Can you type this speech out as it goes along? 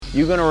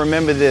You're going to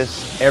remember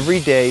this every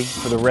day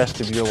for the rest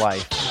of your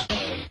life.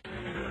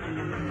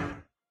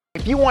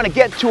 If you want to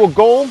get to a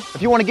goal,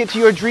 if you want to get to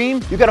your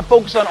dream, you got to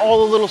focus on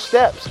all the little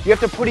steps. You have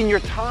to put in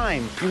your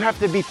time. You have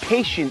to be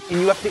patient and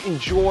you have to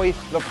enjoy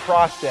the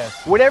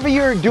process. Whatever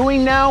you're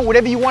doing now,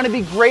 whatever you want to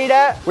be great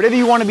at, whatever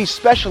you want to be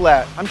special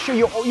at, I'm sure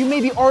you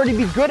maybe already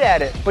be good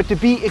at it, but to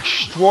be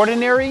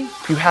extraordinary,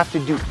 you have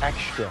to do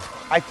extra.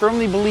 I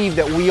firmly believe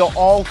that we are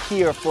all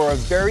here for a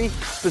very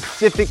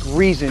specific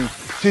reason,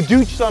 to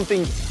do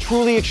something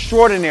truly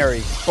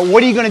extraordinary. But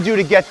what are you going to do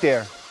to get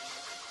there?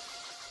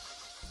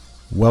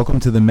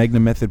 Welcome to the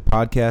Megna Method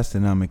podcast,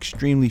 and I'm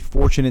extremely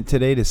fortunate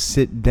today to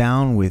sit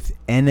down with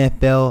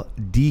NFL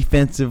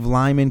defensive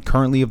lineman,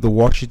 currently of the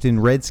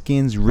Washington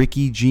Redskins,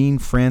 Ricky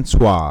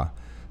Jean-Francois,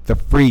 the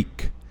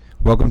Freak.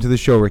 Welcome to the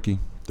show, Ricky.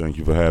 Thank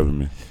you for having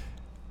me.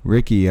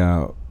 Ricky,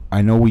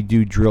 I know we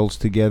do drills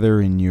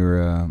together, and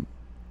you're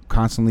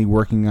constantly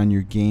working on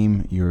your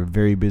game. You're a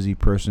very busy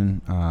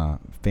person,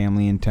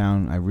 family in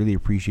town. I really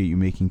appreciate you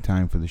making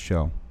time for the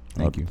show.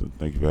 Thank you.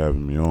 Thank you for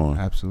having me on.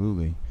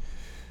 Absolutely.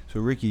 So,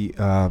 Ricky,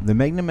 the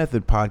Megna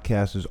Method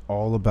podcast is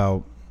all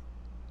about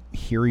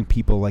hearing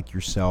people like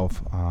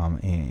yourself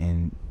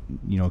and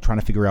you know, trying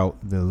to figure out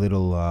the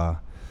little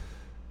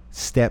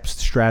steps,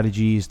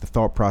 strategies, the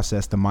thought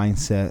process, the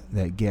mindset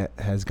that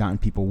has gotten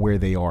people where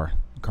they are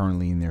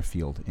currently in their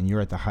field. And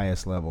you're at the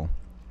highest level.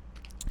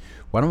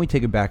 Why don't we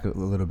take it back a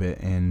little bit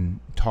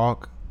and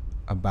talk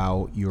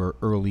about your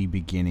early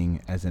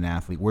beginning as an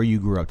athlete, where you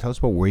grew up. Tell us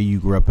about where you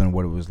grew up and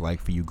what it was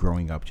like for you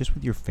growing up, just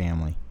with your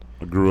family.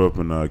 I grew up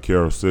in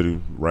Carroll City.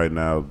 Right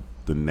now,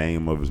 the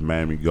name of it is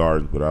Miami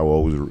Gardens, but I will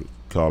always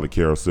call it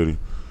Carroll City.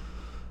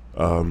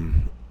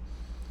 Grew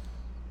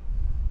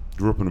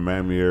up in the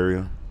Miami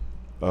area.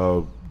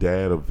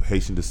 Dad of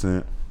Haitian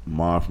descent,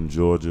 mom from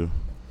Georgia.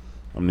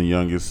 I'm the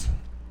youngest.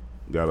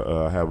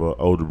 I have an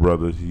older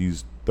brother.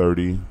 He's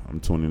 30. I'm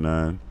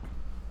 29.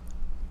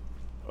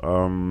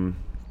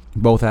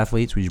 Both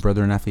athletes? Was your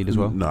brother an athlete as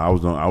well? No, I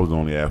was the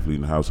only athlete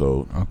in the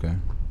household. Okay.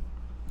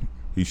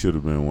 He should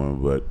have been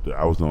one, but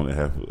I was the only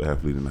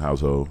athlete in the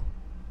household.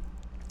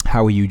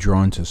 How were you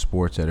drawn to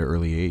sports at an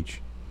early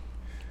age?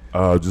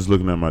 Just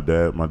looking at my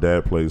dad. My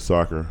dad played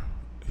soccer.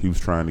 He was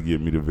trying to get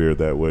me to veer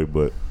that way,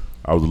 but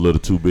I was a little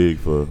too big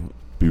for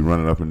be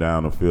running up and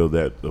down the field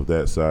of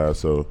that size.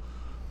 So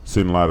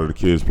seeing a lot of the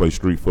kids play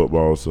street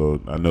football, so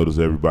I noticed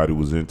everybody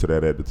was into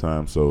that at the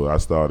time. So I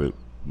started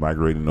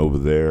migrating over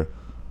there.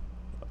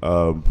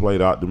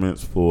 Played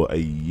Optiments for a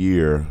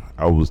year.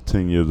 I was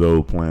 10 years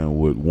old playing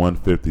with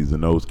 150s,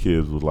 and those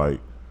kids was like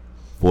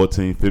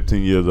 14,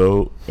 15 years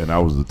old, and I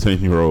was a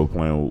 10-year-old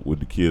playing with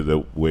the kids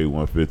that weighed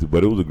 150.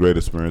 But it was a great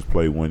experience.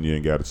 Played 1 year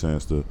and got a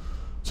chance to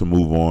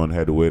move on.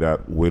 Had to wait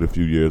a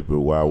few years, but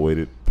while I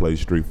waited, played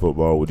street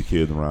football with the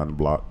kids around the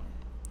block.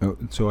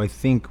 So I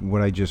think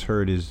what I just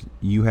heard is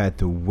you had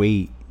to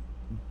wait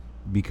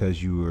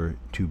because you were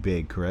too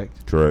big,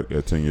 correct? Correct,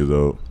 at 10 years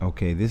old.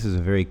 Okay, this is a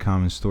very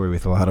common story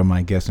with a lot of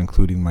my guests,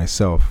 including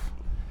myself.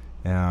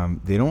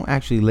 They don't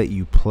actually let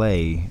you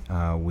play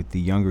with the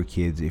younger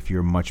kids if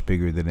you're much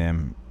bigger than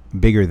them,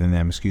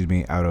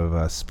 out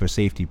of for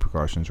safety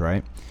precautions,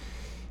 right?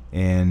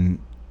 And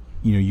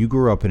you know, you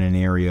grew up in an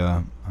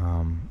area.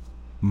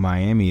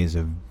 Miami is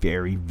a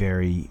very,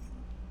 very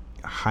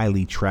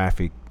highly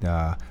trafficked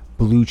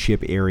blue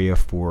chip area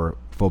for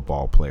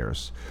football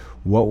players.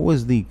 What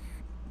was the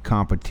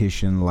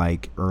competition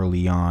like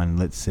early on,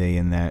 let's say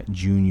in that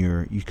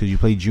junior, because you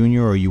played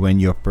junior, or you when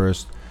your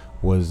first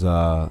was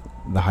the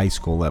high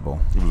school level?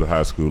 It was a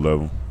high school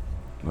level.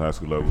 The high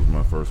school level was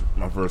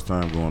my first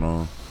time going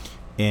on.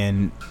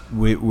 And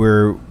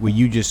were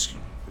you just,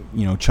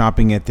 you know,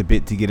 chomping at the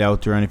bit to get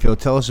out there on the field?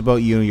 Tell us about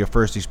your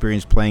first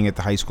experience playing at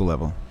the high school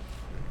level.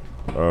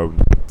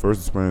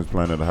 First experience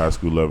playing at the high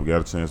school level, got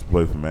a chance to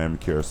play for Miami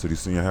Carroll City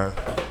Senior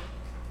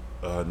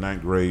High,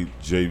 ninth grade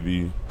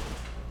JV.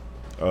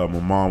 My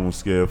mom was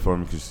scared for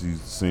me because she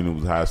seen it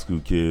was high school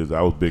kids.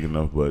 I was big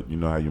enough, but you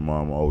know how your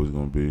mom always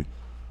going to be.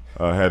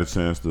 I had a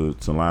chance to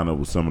line up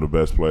with some of the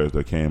best players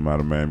that came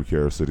out of Miami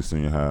Carroll City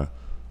Senior High.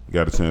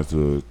 Got a chance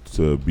to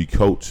be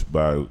coached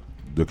by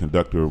the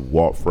conductor,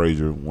 Walt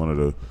Frazier, one of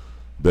the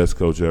best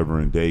coach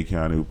ever in Dade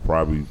County,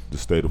 probably the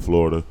state of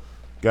Florida.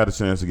 Got a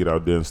chance to get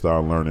out there and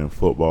start learning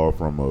football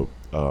from a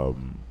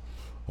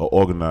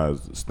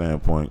organized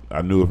standpoint.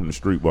 I knew it from the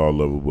street ball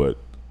level, but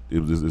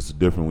it's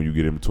different when you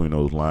get in between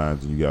those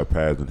lines and you got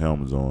pads and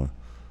helmets on.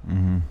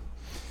 Mm-hmm.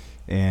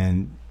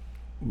 And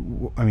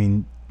I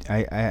mean,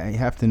 I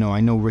have to know.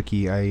 I know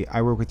Ricky.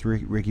 I work with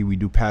Ricky. We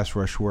do pass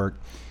rush work,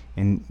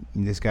 and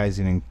this guy's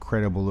an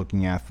incredible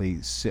looking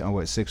athlete.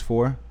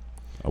 6'4"?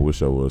 I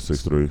wish I was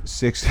 6'3".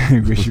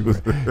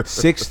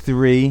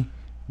 6'3".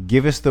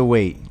 Give us the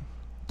weight.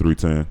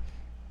 310.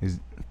 Is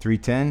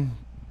 310?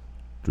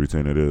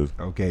 310 it is.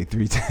 Okay,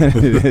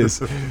 310 it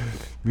is.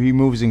 He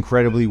moves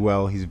incredibly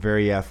well. He's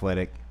very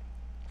athletic.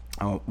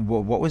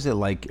 What was it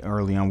like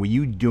early on? Were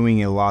you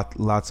doing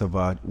lots of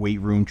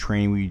weight room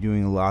training? Were you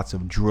doing lots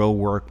of drill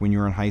work when you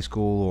were in high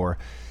school, or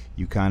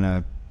you kind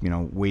of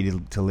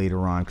waited till later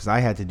on? Because I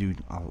had to do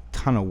a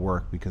ton of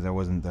work because I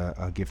wasn't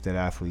a gifted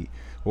athlete.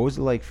 What was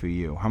it like for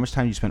you? How much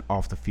time did you spend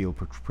off the field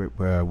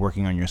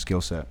working on your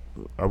skill set?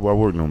 I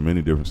worked on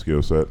many different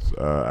skill sets.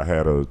 I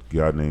had a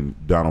guy named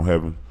Donald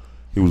Heaven.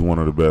 He was one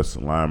of the best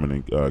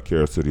linemen in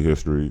Carroll City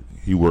history.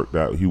 He worked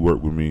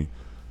with me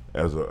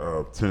as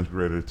a 10th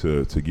grader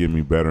to get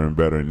me better and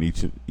better in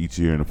each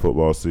year in the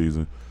football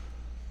season.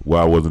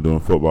 While I wasn't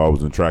doing football, I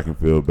was in track and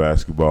field,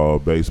 basketball,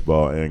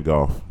 baseball, and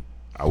golf.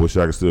 I wish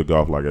I could still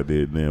golf like I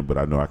did then, but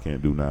I know I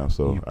can't do now,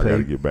 so I got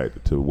to get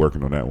back to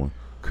working on that one.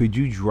 Could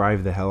you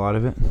drive the hell out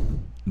of it?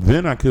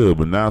 Then I could,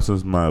 but now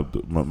since my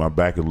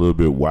back is a little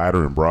bit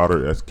wider and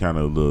broader, that's kind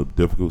of a little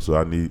difficult, so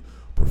I need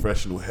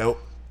professional help.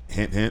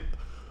 Hint, hint.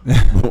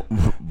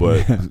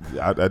 But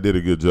I did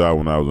a good job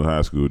when I was in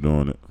high school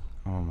doing it.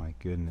 Oh, my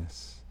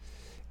goodness.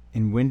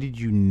 And when did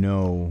you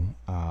know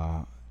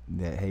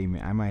that, hey,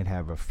 man, I might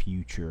have a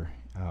future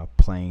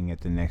playing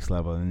at the next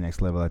level? And the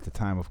next level at the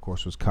time, of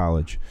course, was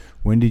college.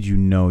 When did you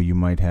know you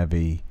might have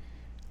a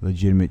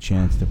legitimate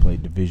chance to play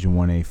Division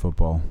I-A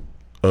football?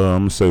 I'm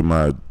going to say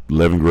my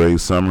 11th grade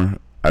summer.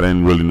 I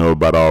didn't really know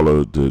about all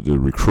of the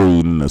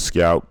recruiting, the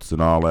scouts,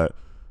 and all that.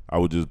 I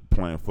was just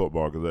playing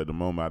football because at the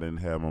moment I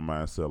didn't have my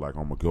mindset like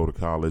I'm going to go to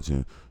college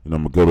and I'm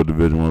going to go to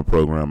Division I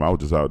program. I was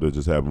just out there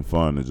just having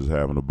fun and just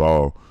having the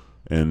ball.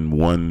 And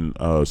one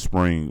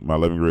spring, my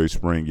 11th grade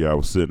spring year, I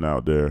was sitting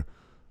out there.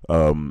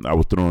 I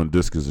was throwing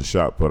discus and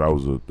shot put. I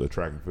was a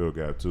track and field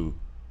guy too.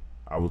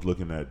 I was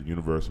looking at the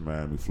University of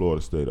Miami,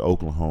 Florida State,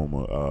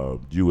 Oklahoma,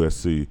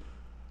 USC.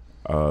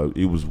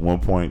 It was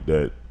one point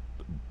that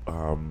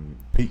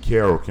Pete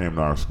Carroll came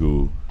to our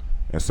school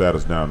and sat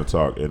us down to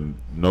talk. And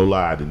no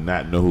lie, I did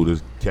not know who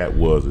this cat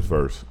was at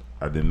first.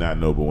 I did not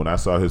know. But when I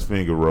saw his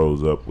finger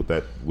rose up with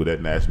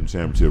that national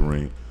championship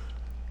ring,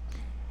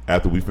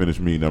 after we finished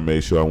meeting, I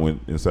made sure I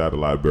went inside the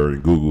library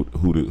and Googled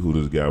who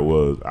this guy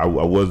was.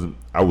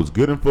 I was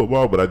good in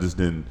football, but I just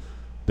didn't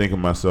think of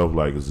myself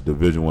like as a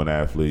Division I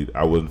athlete.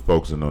 I wasn't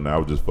focusing on that. I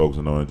was just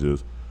focusing on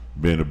just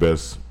being the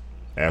best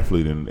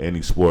athlete in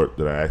any sport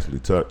that I actually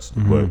touched.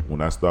 Mm-hmm. But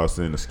when I started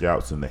seeing the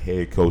scouts and the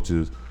head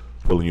coaches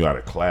pulling you out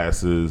of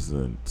classes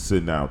and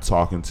sitting down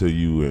talking to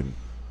you and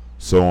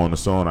so on and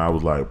so on, I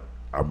was like,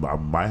 I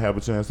might have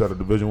a chance at a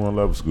Division I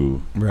level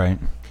school. Right.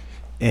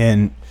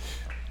 And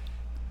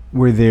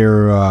were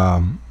there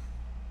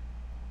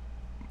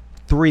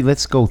three?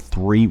 Let's go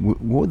three.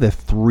 What were the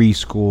three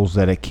schools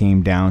that it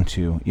came down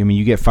to? I mean,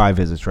 you get 5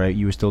 visits, right?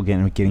 You were still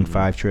getting mm-hmm.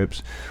 5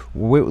 trips.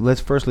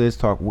 Let's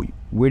talk.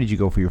 Where did you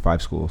go for your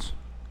 5 schools?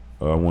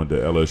 I went to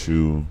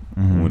LSU.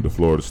 Mm-hmm. I went to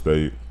Florida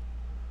State.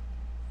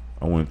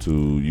 I went to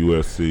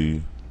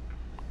USC.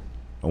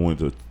 I went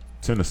to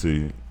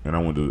Tennessee, and I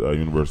went to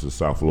University of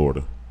South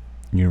Florida.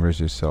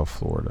 University of South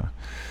Florida.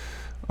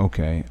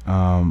 Okay.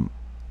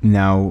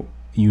 Now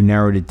you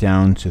narrowed it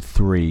down to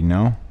 3.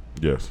 No?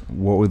 Yes.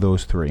 What were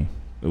those 3?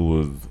 It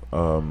was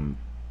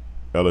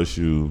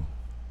LSU,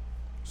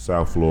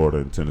 South Florida,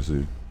 and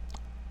Tennessee.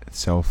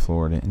 South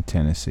Florida and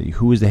Tennessee.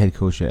 Who was the head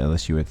coach at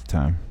LSU at the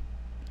time?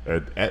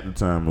 At the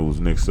time, it was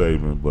Nick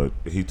Saban, but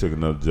he took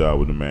another job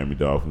with the Miami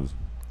Dolphins.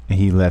 And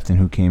he left, and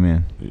who came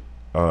in?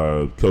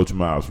 Coach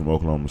Miles from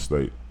Oklahoma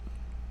State.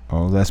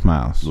 Oh, Les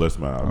Miles. Les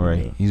Miles. All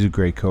right, yeah. He's a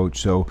great coach.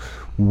 So,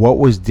 what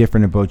was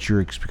different about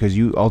your because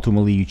you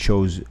ultimately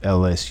chose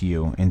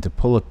LSU, and to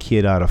pull a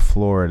kid out of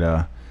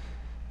Florida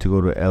to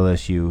go to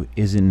LSU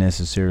isn't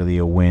necessarily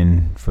a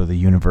win for the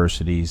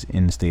universities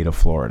in the state of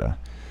Florida.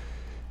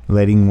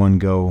 Letting one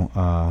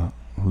go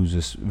who's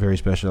a very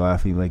special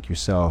athlete like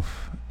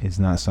yourself is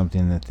not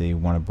something that they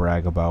want to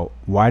brag about.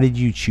 Why did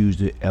you choose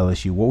the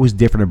LSU? What was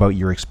different about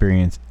your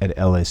experience at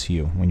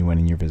LSU when you went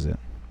in your visit?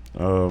 It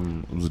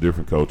was a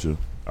different culture.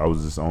 I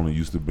was just only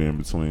used to being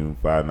between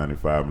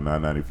 595 and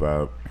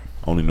 995,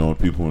 only knowing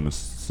people in the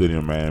city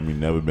of Miami,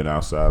 never been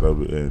outside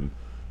of it. And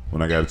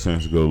when I got a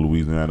chance to go to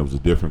Louisiana, it was a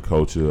different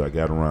culture. I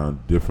got around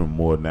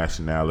more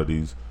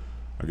nationalities.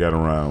 I got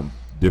around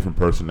different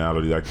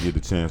personalities. I get the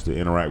chance to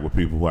interact with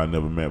people who I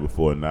never met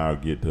before, and now I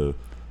get to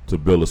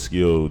build a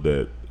skill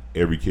that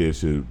every kid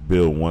should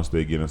build once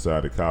they get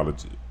inside of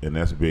college, and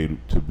that's to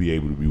be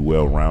able to be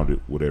well-rounded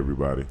with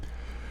everybody.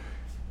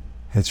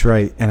 That's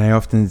right. And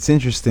it's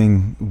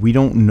interesting, we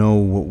don't know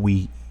what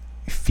we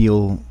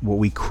feel, what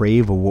we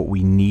crave, or what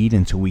we need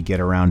until we get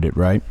around it,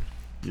 right?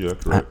 Yeah,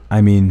 correct. I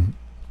mean,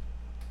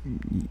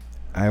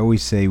 I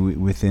always say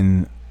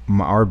within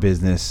our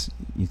business,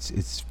 it's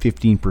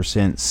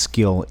 15%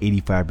 skill,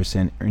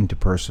 85%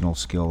 interpersonal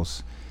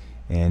skills.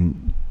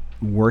 And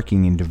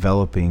working and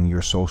developing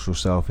your social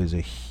self is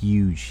a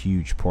huge,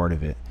 huge part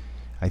of it.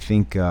 I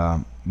think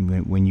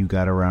when you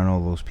got around all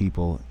those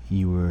people,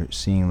 you were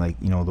seeing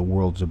the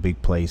world's a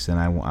big place, and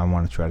I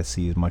want to try to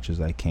see as much as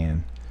I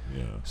can.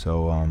 Yeah.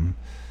 So,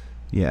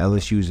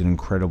 LSU is an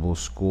incredible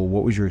school.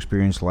 What was your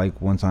experience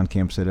like once on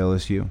campus at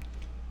LSU?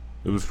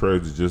 It was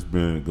crazy just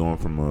going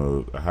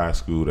from a high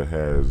school that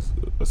has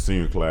a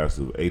senior class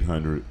of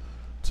 800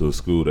 to a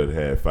school that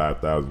had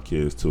 5,000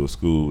 kids to a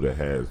school that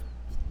has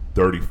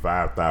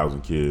 35,000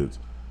 kids.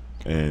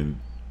 And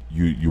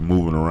you're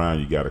moving around.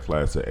 You got a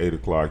class at 8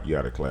 o'clock. You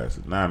got a class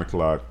at 9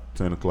 o'clock,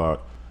 10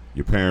 o'clock.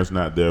 Your parents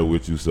not there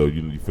with you, so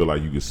you feel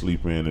like you can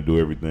sleep in and do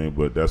everything.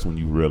 But that's when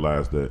you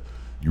realize that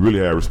you really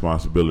have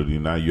responsibility.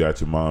 Now you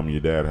at your mom and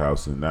your dad's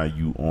house, and now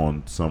you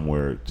on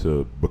somewhere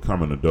to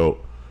become an adult.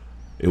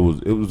 It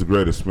was a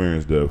great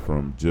experience there,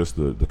 from just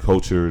the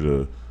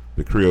culture,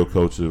 the Creole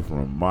culture,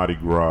 from Mardi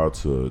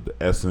Gras to the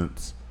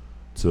Essence,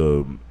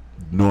 to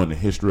knowing the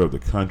history of the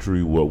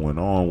country, what went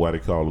on, why they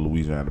call it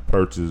Louisiana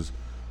Purchase,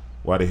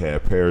 why they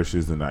had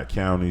parishes and not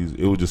counties.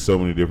 It was just so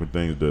many different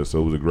things there.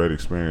 So it was a great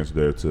experience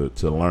there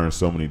to learn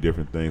so many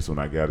different things. So when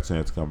I got a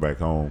chance to come back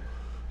home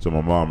to my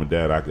mom and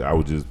dad, I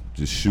was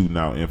just shooting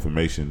out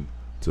information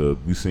to,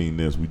 we seen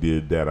this, we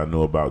did that, I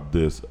know about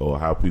this, or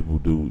how people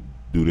do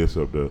this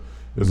up there.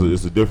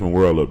 It's a different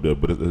world up there,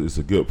 but it's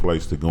a good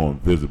place to go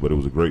and visit. But it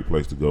was a great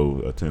place to go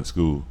attend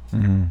school.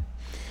 Mm-hmm.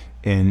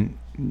 And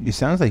it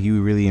sounds like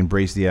you really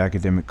embraced the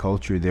academic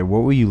culture there. What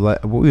were you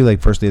like? What were you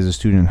like first day as a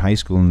student in high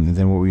school, and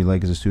then what were you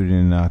like as a student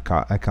in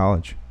at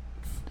college?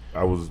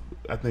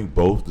 I think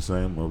both the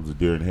same. I was a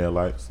deer in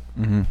headlights.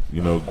 Mm-hmm.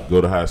 You know, go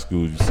to high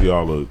school, you see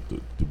all the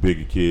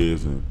bigger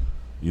kids, and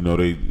you know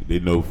they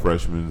know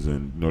freshmen,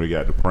 and you know they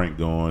got the prank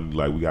going.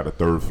 Like, we got a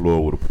third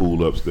floor with a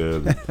pool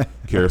upstairs.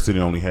 Carol City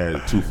only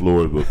had 2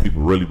 floors, but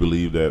people really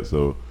believe that.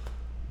 So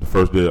I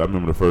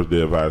remember the first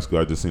day of high school,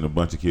 I just seen a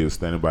bunch of kids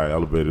standing by an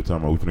elevator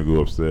talking about, we finna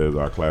go upstairs,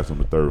 our class on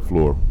the 3rd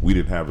floor. We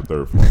didn't have a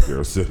 3rd floor in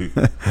Carol City.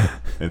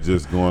 And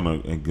just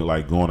going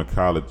to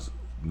college,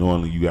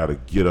 knowing you got to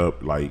get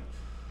up, like,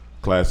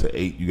 class at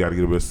 8, you got to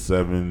get up at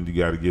 7, you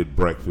got to get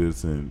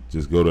breakfast, and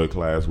just go to a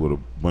class with a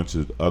bunch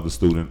of other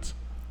students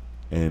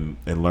and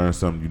learn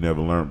something you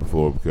never learned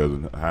before, because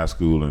in high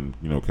school and,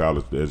 you know,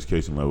 college, the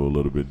education level a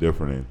little bit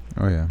different.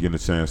 And getting a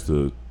chance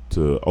to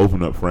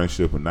open up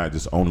friendship, and not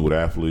just only with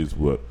athletes,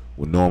 but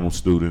with normal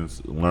students,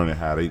 learning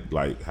how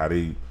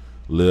they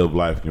live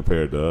life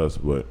compared to us.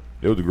 But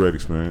it was a great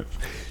experience.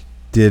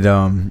 Did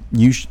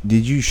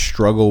you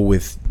struggle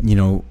with, you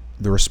know,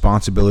 the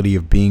responsibility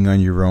of being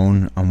on your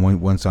own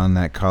once on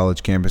that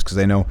college campus? Because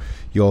I know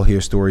you all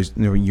hear stories.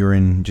 You know, you're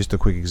in, just a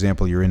quick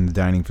example, you're in the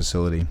dining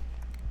facility.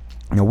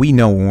 You know, we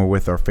know when we're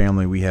with our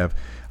family, we have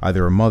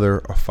either a mother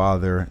or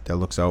father that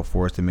looks out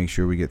for us to make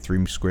sure we get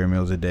 3 square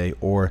meals a day,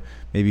 or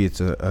maybe it's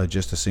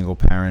just a single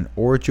parent,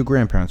 or it's your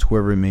grandparents,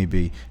 whoever it may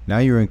be. Now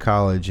you're in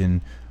college,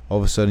 and all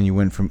of a sudden you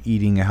went from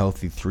eating a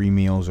healthy 3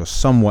 meals, or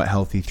somewhat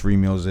healthy 3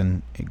 meals,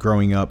 and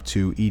growing up,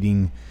 to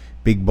eating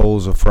big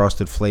bowls of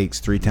Frosted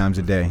Flakes 3 times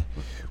a day.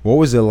 What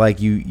was it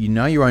like? You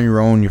now you're on your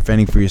own, you're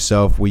fending for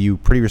yourself. Were you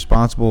pretty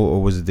responsible,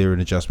 or was there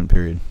an adjustment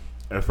period?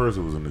 At first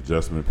it was an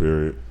adjustment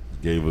period.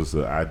 Gave us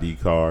an ID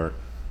card.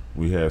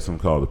 We had something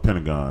called the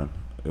Pentagon.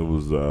 It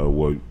was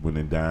when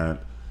they dined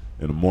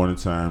in the morning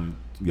time.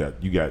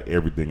 You got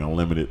everything,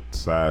 unlimited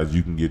size.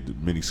 You can get as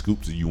many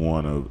scoops as you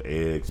want of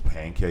eggs,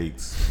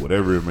 pancakes,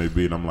 whatever it may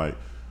be. And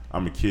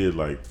I'm a kid.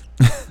 Like,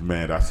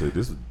 man, I said,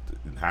 this is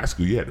in high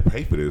school. You had to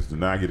pay for this. And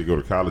now I get to go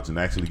to college and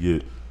actually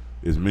get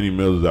as many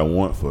meals as I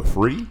want for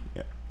free.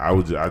 I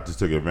just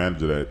took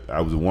advantage of that. I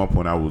was at one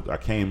point. I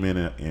came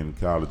in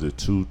college at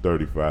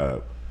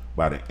 $235.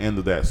 By the end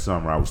of that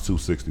summer, I was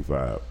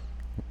 $265,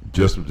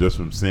 just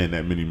from seeing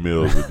that many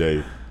meals a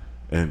day.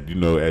 And, you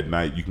know, at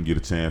night you can get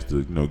a chance to,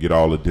 you know, get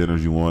all the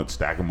dinners you want,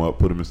 stack them up,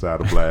 put them inside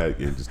a bag,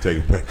 and just take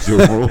them back to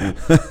your room.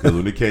 Because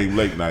when it came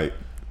late night,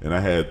 and I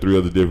had 3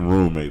 other different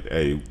roommates,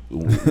 hey,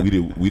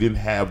 we didn't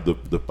have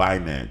the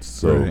finance,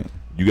 so right.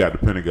 You got the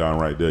Pentagon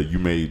right there. You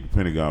made the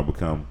Pentagon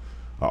become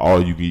an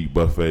all-you-can-eat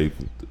buffet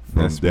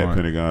from that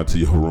Pentagon to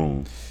your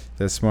room.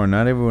 That's smart.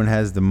 Not everyone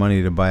has the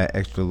money to buy an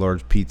extra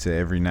large pizza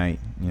every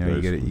night. You know,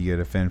 you got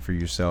to fend for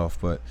yourself.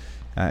 But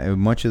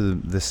much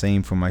of the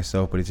same for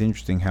myself. But it's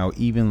interesting how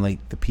even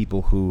like the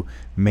people who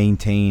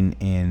maintain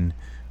and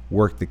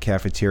work the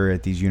cafeteria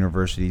at these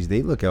universities,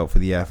 they look out for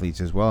the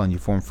athletes as well, and you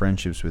form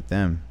friendships with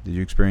them. Did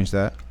you experience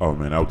that? Oh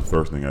man, that was the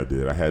first thing I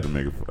did. I had to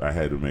make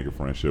a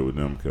friendship with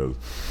them, because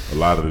a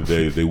lot of the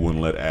days they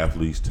wouldn't let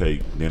athletes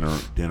take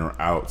dinner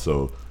out.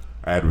 So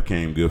I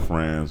became good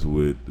friends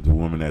with the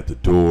woman at the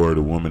door,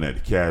 the woman at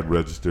the cash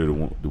register,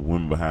 the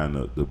woman behind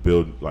the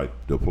building, like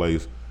the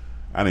place.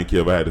 I didn't care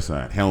if I had to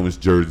sign helmets,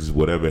 jerseys,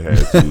 whatever it had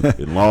to.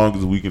 As long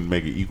as we can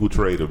make an equal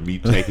trade of me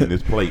taking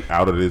this plate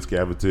out of this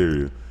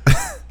cafeteria.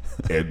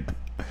 And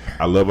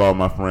I love all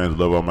my friends,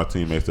 love all my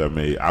teammates I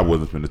made. I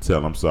wasn't going to tell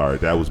them, I'm sorry,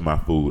 that was my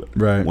food.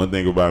 Right. One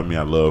thing about me,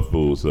 I love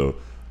food. So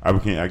I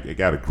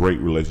got a great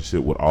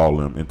relationship with all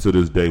of them. And to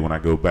this day, when I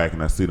go back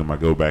and I see them, I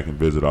go back and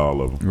visit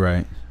all of them.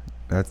 Right.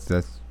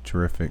 That's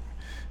terrific.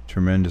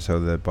 Tremendous how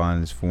that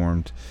bond is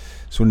formed.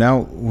 So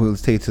now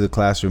let's take it to the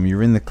classroom.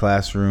 You're in the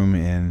classroom,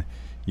 and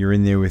you're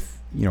in there with,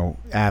 you know,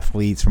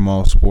 athletes from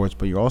all sports,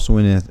 but you're also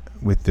in it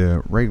with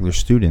the regular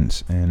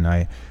students. And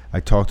I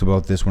talked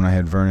about this when I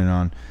had Vernon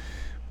on.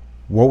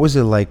 What was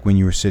it like when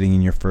you were sitting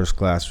in your first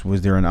class?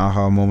 Was there an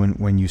aha moment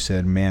when you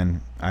said,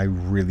 man, I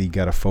really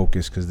got to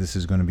focus, because this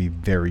is going to be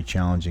very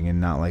challenging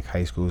and not like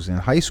high school? In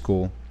high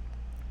school,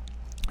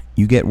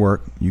 you get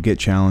work, you get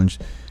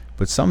challenged,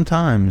 But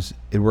sometimes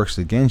it works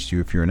against you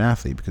if you're an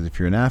athlete, because if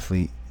you're an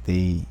athlete,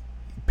 they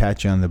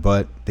pat you on the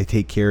butt, they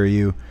take care of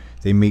you,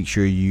 they make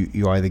sure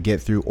you either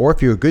get through, or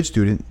if you're a good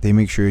student, they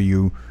make sure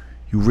you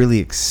really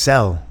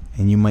excel,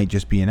 and you might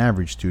just be an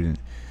average student.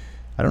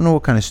 I don't know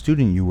what kind of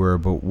student you were,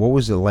 but what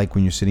was it like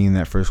when you're sitting in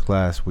that first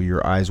class? Were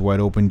your eyes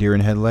wide open, deer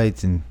in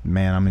headlights, and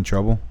man, I'm in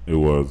trouble? It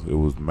was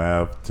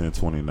math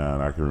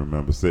 1029. I can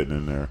remember sitting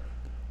in there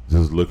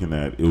just looking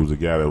at, it was a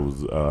guy that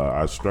was,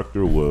 our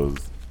instructor was,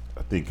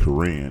 I think,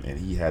 Korean, and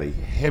he had a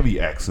heavy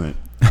accent.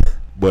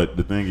 But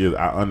the thing is,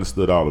 I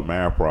understood all the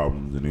math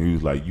problems, and he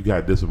was like, you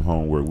got this from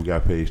homework. We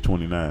got page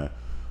 29.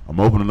 I'm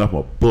opening up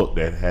a book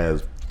that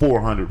has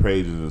 400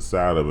 pages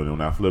inside of it, and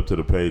when I flipped to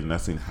the page and I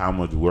seen how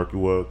much work it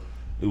was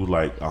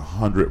like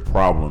 100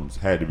 problems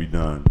had to be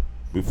done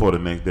before the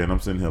next day. And I'm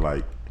sitting here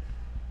like,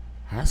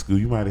 high school,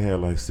 you might have had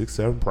like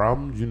 6-7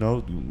 problems, you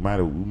know. We might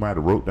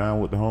have wrote down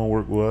what the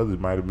homework was.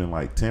 It might have been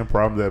like 10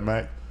 problems at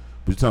max.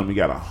 But you're telling me you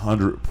got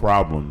 100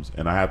 problems,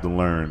 and I have to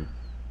learn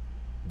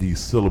these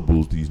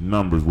syllables, these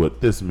numbers,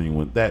 what this mean,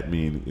 what that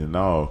mean, and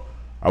all.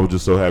 I was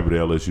just so happy that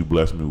LSU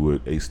blessed me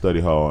with a study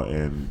hall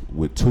and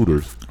with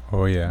tutors.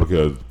 Oh, yeah.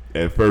 Because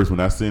at first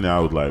when I seen it, I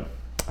was like,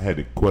 I had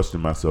to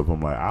question myself.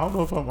 I'm like, I don't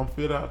know if I'm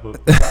fit out for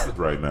college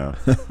right now.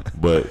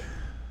 But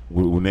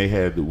when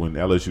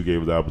LSU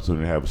gave us the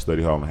opportunity to have a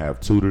study hall and have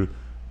tutors,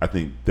 I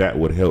think that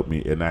would help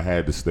me. And I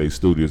had to stay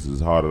studious as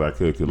hard as I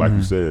could. Because like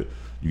you said,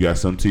 you got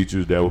some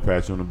teachers that will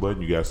pat you on the butt.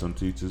 You got some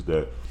teachers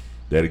that'll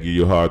give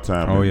you a hard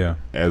time. Oh, and yeah.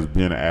 As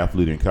being an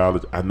athlete in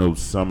college, I know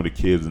some of the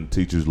kids and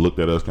teachers looked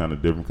at us kind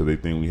of different because they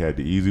think we had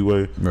the easy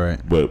way. Right.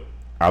 But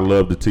I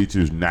love the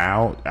teachers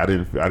now. I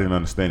didn't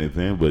understand it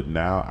then, but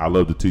now I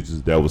love the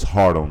teachers that was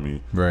hard on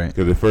me. Right.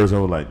 Because at first I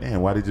was like,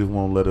 man, why they just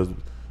won't let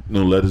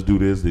us do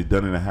this? They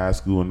done it in high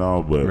school and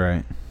all, but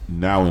right.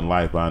 Now in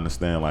life I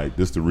understand like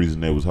this the reason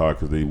they was hard,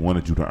 because they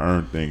wanted you to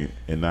earn things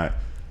and not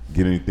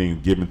get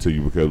anything given to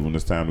you. Because when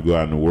it's time to go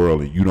out in the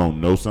world and you don't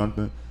know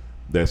something,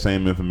 that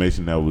same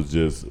information that was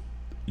just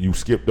you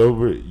skipped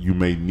over it, you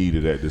may need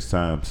it at this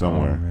time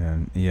somewhere. Oh,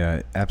 man.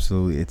 Yeah,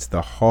 absolutely. It's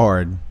the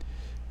hard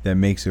that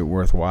makes it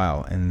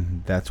worthwhile,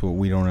 and that's what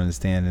we don't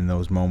understand in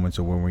those moments,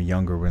 or when we're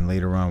younger. When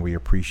later on we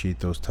appreciate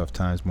those tough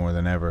times more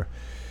than ever.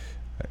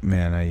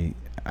 Man,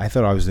 I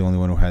thought I was the only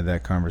one who had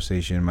that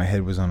conversation. My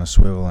head was on a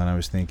swivel, and I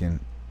was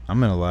thinking,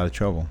 I'm in a lot of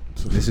trouble.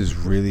 This is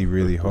really,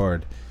 really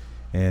hard.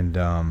 And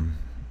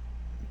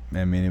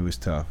I mean, it was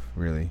tough,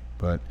 really.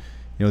 But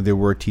you know, there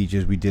were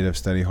teachers. We did have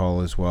study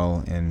hall as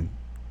well, and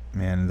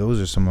man, those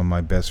are some of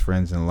my best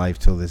friends in life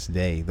till this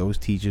day. Those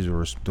tutors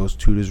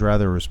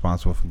are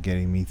responsible for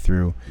getting me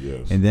through,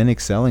 yes. And then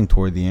excelling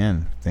toward the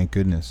end. Thank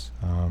goodness.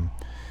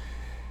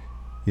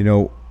 You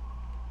know,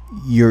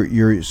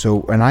 you're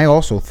so, and I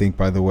also think,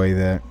 by the way,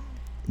 that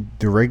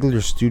the regular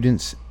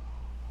students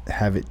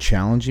have it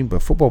challenging,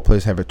 but football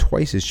players have it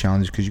twice as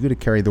challenging, because you got to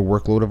carry the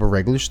workload of a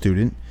regular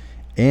student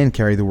and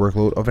carry the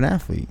workload of an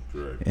athlete.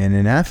 Correct. And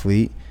an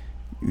athlete,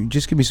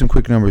 just give me some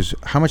quick numbers.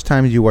 How much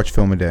time do you watch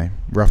film a day,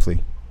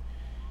 roughly?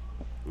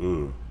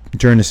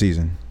 During the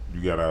season,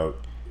 you got out.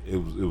 It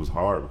was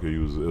hard because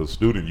you was a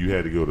student. You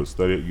had to go to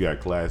study. You got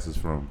classes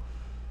from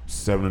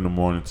 7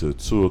 a.m. to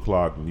 2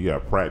 o'clock, and you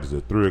got practice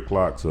at 3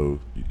 o'clock. So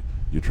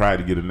you try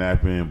to get a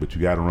nap in, but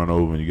you got to run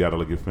over and you got to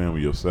look at film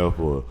yourself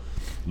or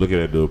look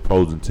at the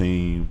opposing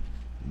team.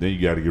 Then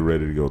you got to get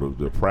ready to go to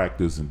the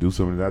practice and do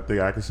something. I think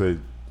I can say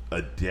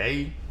a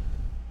day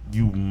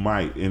you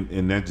might,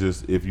 and that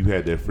just if you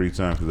had that free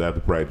time, because after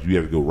practice you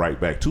have to go right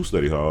back to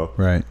study hall.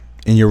 Right.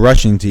 And you're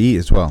rushing to eat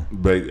as well.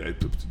 But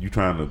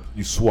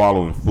you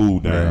swallowing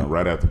food down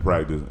right after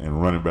practice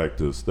and running back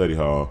to study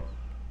hall.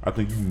 I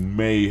think you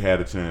may had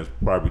a chance,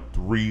 probably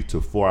 3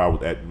 to 4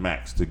 hours at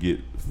max, to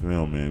get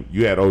film in.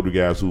 You had older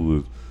guys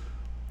who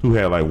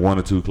had like 1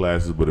 or 2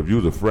 classes, but if you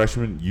was a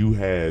freshman, you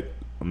had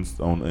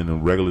in a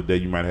regular day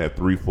you might have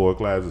 3-4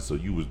 classes, so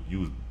you was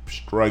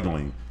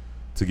struggling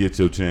to get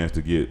your chance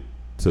to get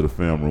to the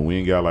film room. We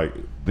ain't got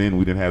then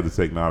we didn't have the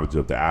technology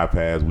of the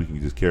iPads. We can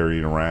just carry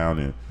it around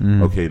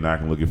and okay, now I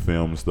can look at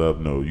film and stuff.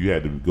 No, you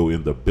had to go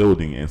in the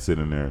building and sit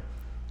in there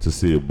to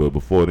see it. But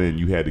before then,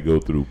 you had to go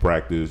through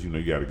practice. You know,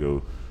 you got to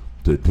go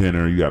to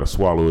dinner. You got to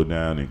swallow it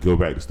down and go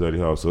back to study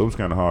hall. So it was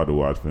kind of hard to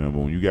watch film. But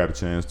when you got a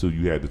chance to,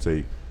 you had to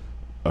take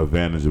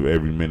advantage of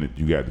every minute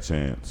you got the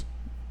chance.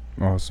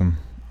 Awesome.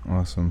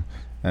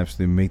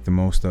 Absolutely, make the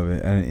most of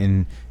it.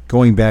 And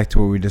going back to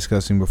what we were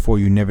discussing before,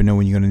 you never know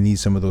when you're going to need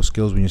some of those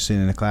skills when you're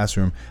sitting in a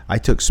classroom. I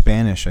took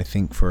Spanish, I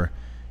think, for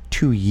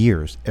 2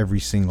 years every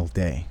single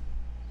day.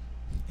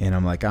 And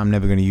I'm like, I'm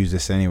never going to use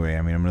this anyway.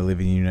 I mean, I'm going to live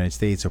in the United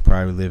States.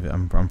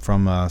 I'm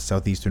from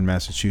southeastern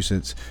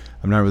Massachusetts.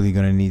 I'm not really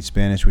going to need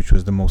Spanish, which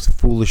was the most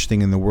foolish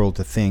thing in the world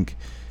to think.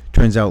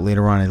 Turns out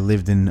later on I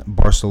lived in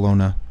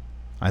Barcelona.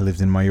 I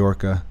lived in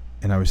Mallorca.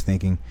 And I was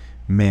thinking,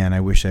 man, I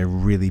wish I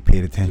really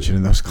paid attention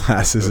in those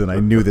classes and I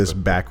knew this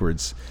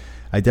backwards.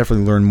 I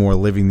definitely learned more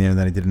living there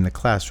than I did in the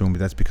classroom, but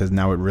that's because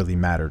now it really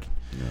mattered.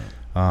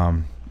 Yeah.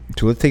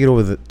 So let's take it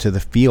over to the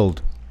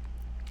field.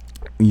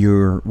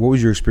 what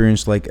was your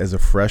experience like as a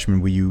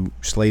freshman? Were you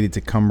slated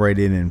to come right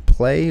in and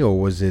play, or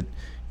was it,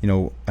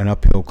 an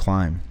uphill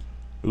climb?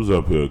 It was an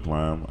uphill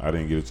climb. I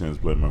didn't get a chance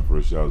to play my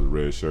first year. I was a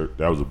red shirt.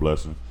 That was a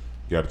blessing.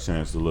 Got a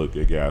chance to look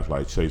at guys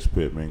like Chase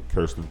Pittman,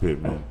 Kirsten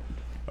Pittman,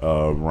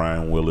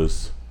 Ryan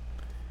Willis,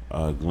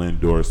 Glenn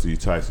Dorsey,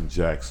 Tyson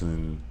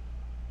Jackson.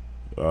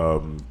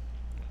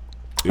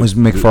 Was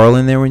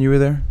McFarland there when you were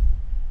there?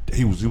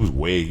 He was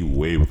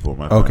way before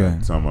my time. Okay.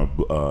 Talking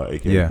about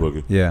A.K.A.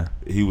 Booker. Yeah.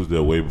 He was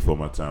there way before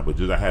my time.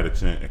 But I had a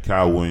chance.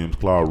 Kyle Williams,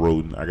 Claude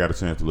Roden. I got a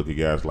chance to look at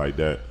guys like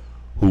that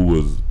who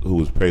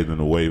was paving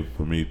the way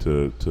for me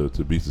to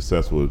be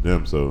successful with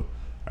them. So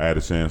I had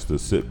a chance to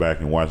sit back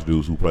and watch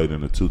dudes who played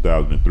in the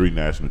 2003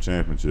 national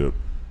championship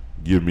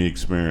give me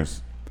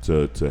experience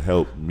to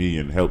help me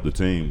and help the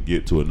team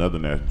get to another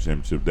national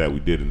championship that we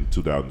did in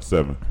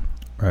 2007.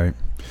 Right.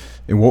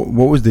 And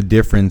what was the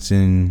difference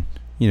in,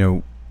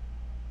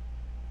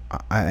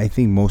 I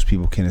think most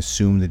people can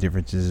assume the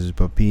differences,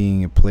 but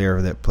being a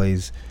player that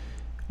plays,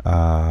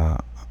 I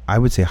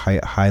would say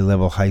high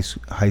level high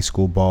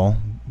school ball,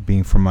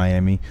 being from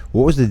Miami,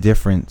 what was the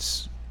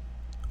difference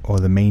or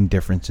the main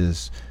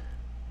differences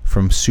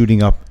from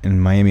suiting up in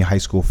Miami high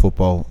school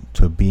football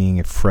to being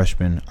a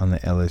freshman on the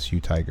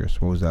LSU Tigers?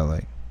 What was that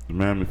like? The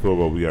Miami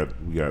football, we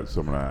got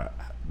some of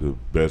the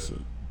best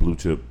blue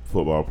chip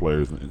football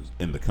players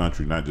in the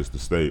country, not just the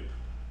state.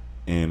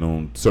 And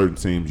on certain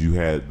teams, you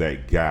had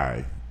that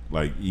guy.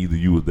 Like either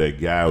you was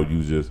that guy, or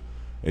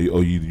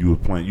you were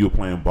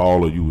playing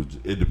ball, or you was.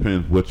 It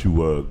depends what you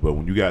was. But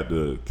when you got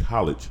to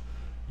college,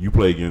 you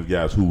play against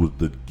guys who was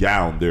the guy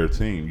on their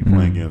team. You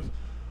playing against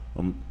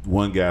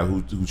one guy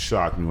who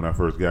shocked me when I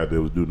first got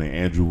there was a dude named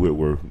Andrew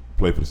Whitworth,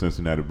 played for the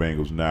Cincinnati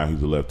Bengals. Now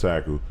he's a left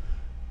tackle.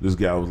 This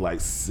guy was like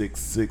 6'6",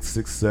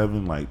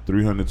 6'7", like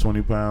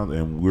 320 pounds,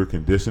 and we're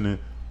conditioning.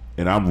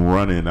 And I'm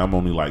running. I'm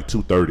only like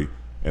 230.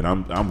 And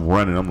I'm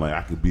running. I'm like,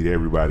 I could beat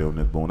everybody on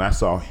this. But when I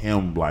saw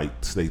him like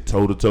stay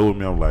toe to toe with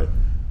me, I'm like,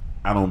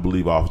 I don't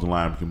believe offensive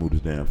lineman can move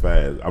this damn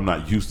fast. I'm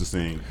not used to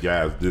seeing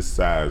guys this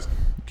size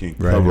can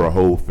cover a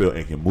whole field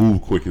and can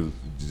move quick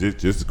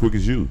just as quick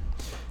as you.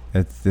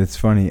 That's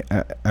funny.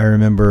 I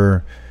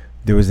remember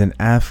there was an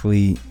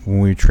athlete when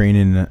we were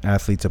training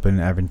athletes up in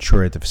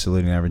Aventura at the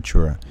facility in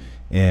Aventura,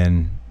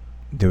 and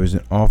there was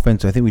an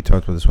offense. I think we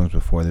talked about this once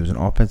before. There was an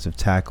offensive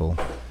tackle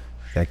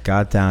that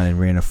got down and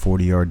ran a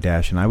 40-yard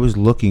dash, and I was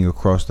looking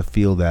across the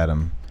field at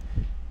him,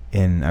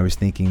 and I was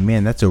thinking,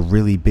 man, that's a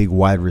really big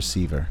wide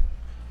receiver.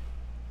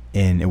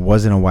 And it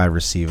wasn't a wide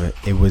receiver.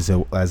 It was,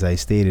 as I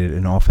stated,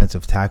 an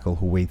offensive tackle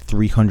who weighed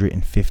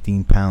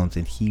 315 pounds,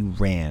 and he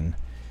ran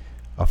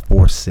a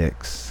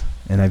 4.6,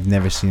 and I've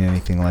never seen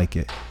anything like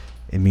it.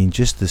 I mean,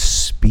 just the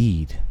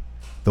speed.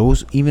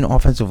 Those, even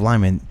offensive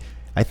linemen,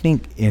 I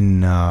think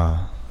in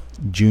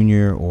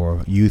junior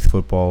or youth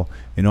football,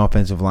 an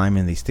offensive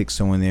lineman, they stick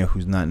someone there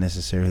who's not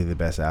necessarily the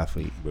best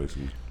athlete.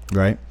 Basically.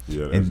 Right?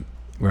 Yeah.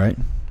 Right?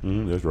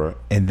 That's right.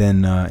 And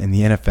then in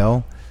the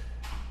NFL,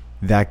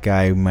 that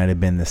guy might have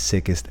been the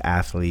sickest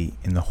athlete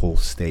in the whole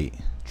state.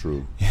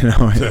 True.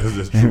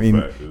 That's true. I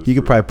mean, fact. you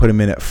could probably put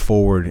him in at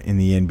forward in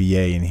the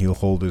NBA and he'll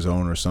hold his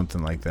own or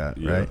something like that,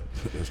 right?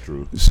 That's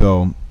true.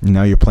 So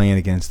now you're playing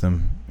against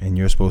him, and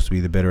you're supposed to be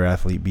the better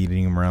athlete,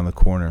 beating him around the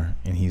corner,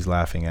 and he's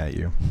laughing at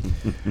you.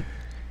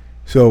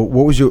 So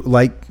what was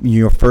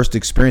your first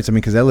experience? I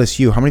mean, because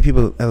LSU, how many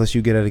people at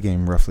LSU get at a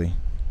game roughly?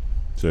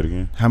 Say it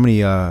again. How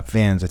many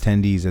fans,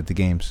 attendees at the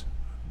games?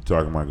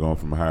 Talking about going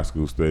from a high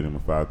school stadium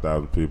of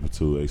 5,000 people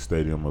to a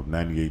stadium of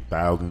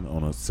 98,000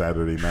 on a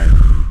Saturday night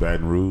in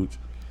Baton Rouge,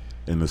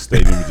 and the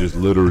stadium is just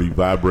literally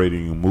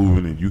vibrating and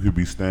moving, and you could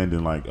be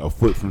standing like a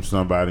foot from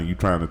somebody and you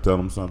trying to tell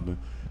them something,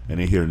 and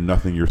they hear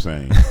nothing you're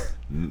saying.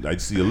 I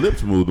see your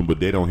lips moving, but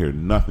they don't hear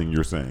nothing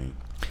you're saying.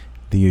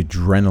 The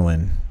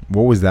adrenaline.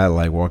 What was that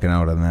like walking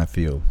out on that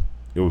field?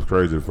 It was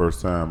crazy the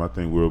first time. I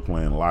think we were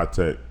playing La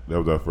Tech. That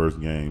was our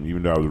first game.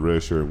 Even though I was a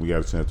red shirt, we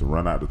got a chance to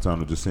run out the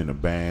tunnel, just seeing the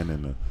band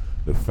and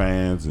the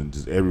fans and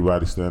just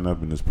everybody standing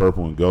up in this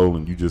purple and gold,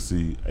 and you just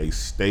see a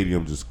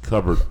stadium just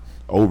covered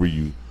over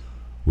you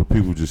with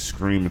people just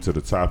screaming to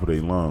the top of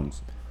their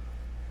lungs.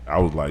 I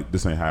was like,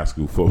 this ain't high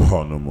school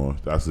football no more.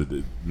 That's it.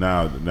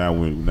 Now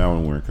when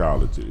we're in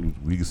college,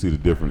 we can see the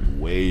difference.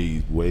 Way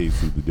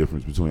see the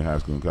difference between high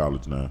school and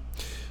college now.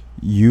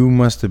 You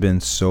must have been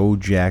so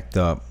jacked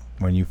up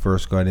when you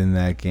first got in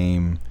that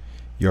game.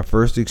 Your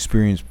first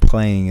experience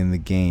playing in the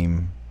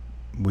game,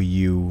 were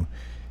you?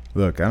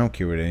 Look, I don't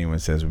care what anyone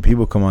says. When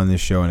people come on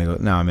this show and they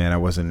go, "Nah, man, I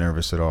wasn't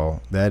nervous at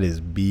all." That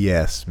is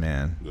BS,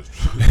 man.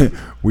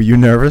 Were you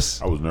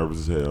nervous? I was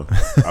nervous as hell.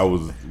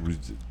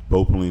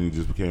 Bo Pelini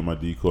just became my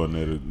D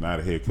coordinator, not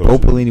a head coach. Bo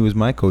Pelini was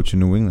my coach in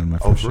New England, my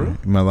first year.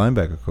 My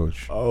linebacker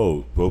coach.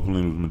 Oh, Bo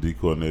Pelini was my D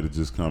coordinator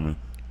just coming.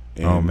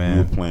 And man.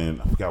 we were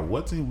playing, I forgot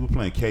what team we were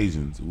playing,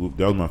 Cajuns.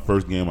 That was my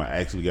first game I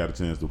actually got a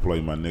chance to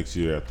play my next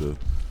year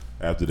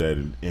after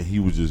that. And he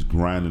was just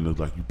grinding us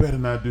like, you better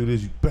not do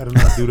this, you better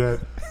not do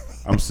that.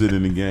 I'm sitting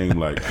in the game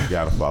like, I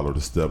got to follow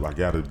the step. I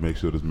got to make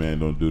sure this man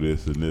don't do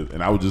this and this.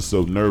 And I was just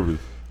so nervous.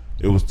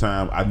 It was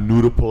time. I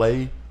knew the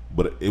play,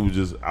 But it was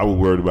just I was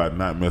worried about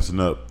not messing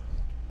up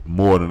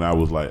more than I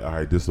was like, all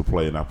right, this is a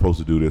play, and I'm supposed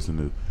to do this and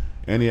this.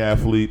 Any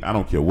athlete, I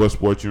don't care what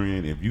sport you're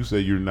in, if you say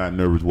you're not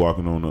nervous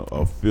walking on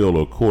a field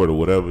or court or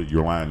whatever,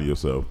 you're lying to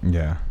yourself.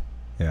 Yeah,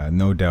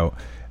 no doubt.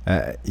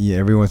 Yeah,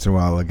 every once in a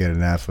while I'll get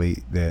an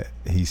athlete that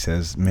he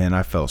says, man,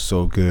 I felt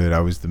so good.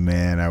 I was the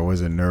man. I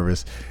wasn't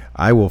nervous.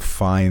 I will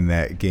find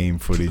that game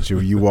footage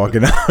of you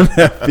walking out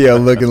that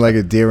field looking like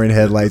a deer in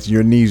headlights and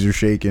your knees are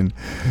shaking.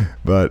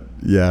 But,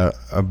 yeah,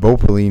 Bo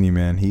Pelini,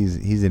 man,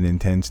 he's an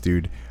intense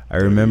dude. I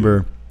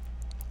remember –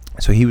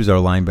 so he was our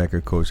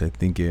linebacker coach, I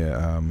think,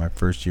 my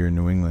first year in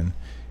New England.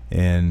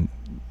 And,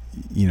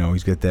 you know,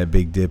 he's got that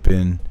big dip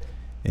in,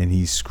 and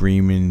he's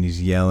screaming,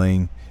 he's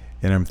yelling.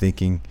 And I'm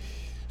thinking,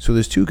 so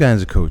there's two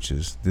kinds of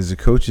coaches. There's the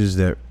coaches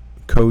that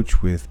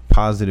coach with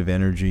positive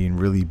energy and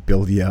really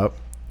build you up.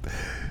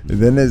 And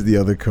then there's the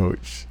other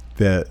coach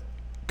that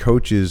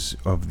coaches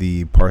of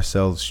the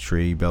Parcells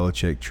tree,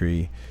 Belichick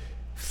tree,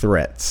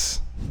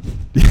 threats.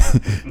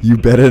 You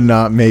better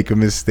not make a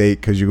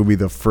mistake because you're going to be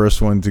the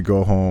first one to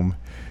go home.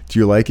 Do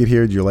you like it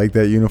here? Do you like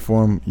that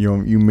uniform?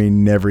 You may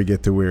never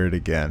get to wear it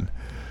again.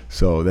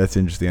 So that's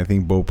interesting. I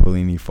think Bo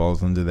Pelini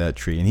falls under that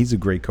tree. And he's a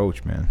great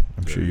coach, man.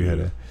 I'm sure you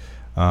had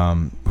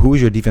a who was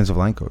your defensive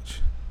line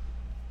coach?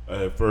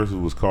 At first, it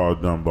was Carl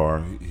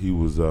Dunbar. He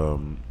was a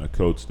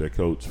coach that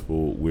coached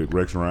with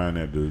Rex Ryan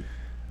at the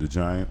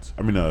Jets.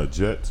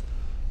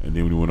 And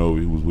then when he went over,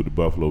 he was with the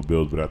Buffalo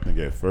Bills. But I think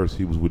at first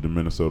he was with the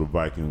Minnesota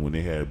Vikings when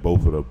they had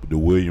both of the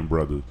Williams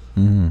brothers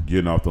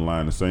getting off the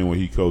line. The same way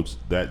he coached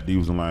that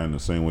defensive line, the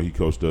same way he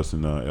coached us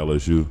in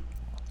LSU.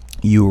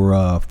 You were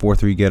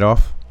 4-3 get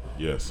off?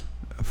 Yes.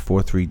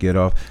 4-3 get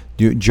off.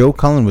 Joe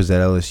Cullen was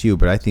at LSU,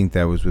 but I think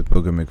that was with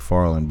Booger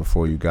McFarland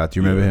before you got. Do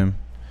you remember him?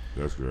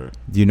 That's correct.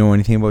 Do you know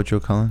anything about Joe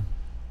Cullen?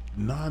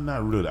 No,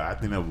 not really. I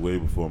think that was way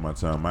before my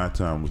time. My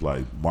time was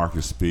like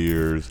Marcus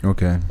Spears,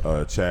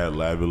 Chad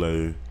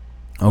Laviolette.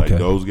 Okay. Like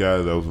those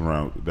guys that was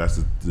around, that's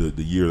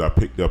the years I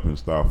picked up and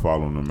started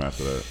following them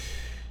after that.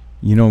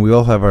 You know, we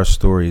all have our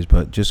stories,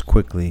 but just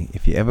quickly,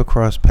 if you ever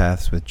cross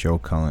paths with Joe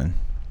Cullen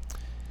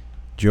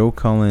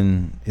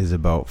is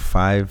about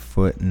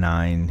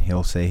 5'9".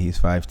 He'll say he's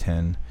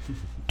 5'10",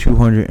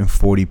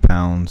 240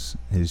 pounds.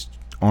 His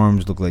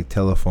arms look like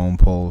telephone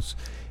poles.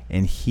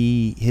 And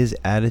his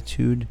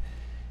attitude,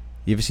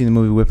 you ever seen the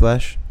movie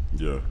Whiplash?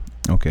 Yeah.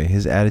 Okay,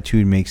 his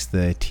attitude makes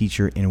the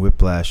teacher in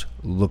Whiplash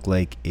look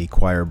like a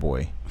choir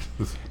boy.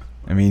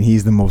 I mean,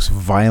 he's the most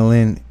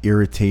violent,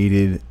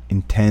 irritated,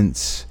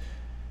 intense,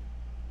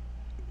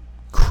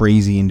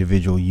 crazy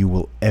individual you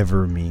will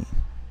ever meet.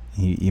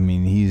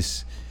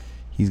 He's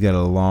got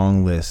a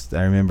long list.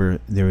 I remember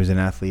there was an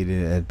athlete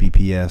at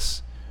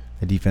BPS,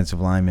 a defensive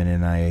lineman,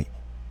 and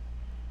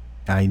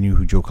I knew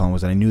who Joe Cullen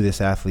was. And I knew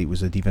this athlete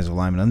was a defensive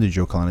lineman under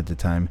Joe Cullen at the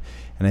time.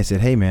 And I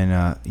said, hey,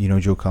 man, you know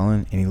Joe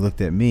Cullen? And he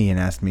looked at me and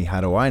asked me, how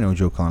do I know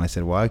Joe Cullen? I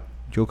said, well,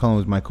 Joe Cullen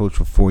was my coach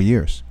for 4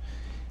 years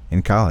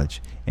in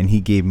college. And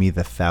he gave me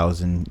the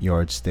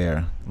 1,000-yard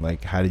stare.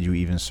 Like, how did you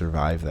even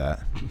survive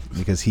that?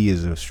 Because he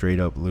is a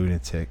straight-up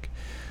lunatic.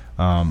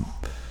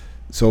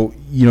 So,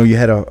 you know, you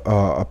had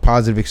a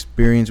positive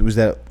experience. Was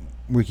that,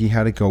 Ricky,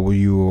 how'd it go? Were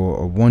you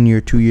a 1 year,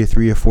 2 year,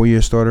 3 or 4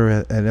 year starter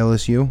at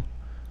LSU?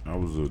 I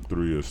was a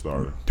 3-year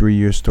starter.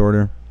 3-year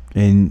starter.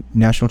 And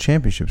national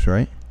championships,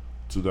 right?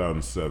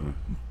 2007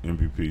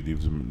 MVP,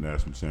 defensive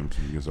national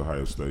championship against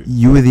Ohio State.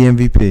 You were the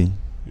MVP.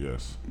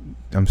 Yes.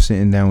 I'm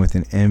sitting down with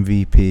an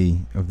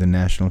MVP of the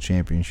national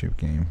championship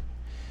game.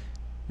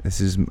 This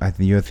is, I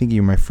think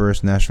you're my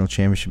first national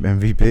championship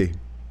MVP.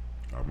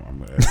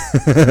 I'm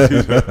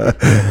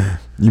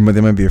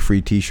There might be a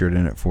free T-shirt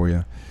in it for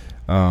you.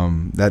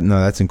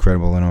 That's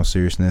incredible in all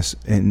seriousness.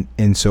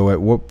 And so, at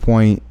what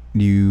point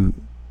do you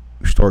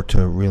start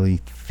to really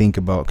think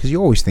about? Because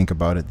you always think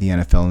about it, the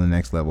NFL and the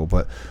next level.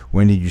 But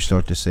when did you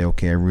start to say,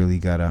 okay, I really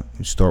gotta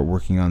start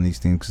working on these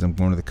things because I'm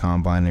going to the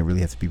combine and I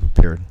really have to be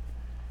prepared?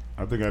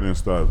 I think I didn't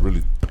start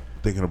really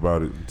thinking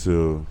about it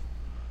until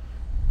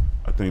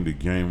I think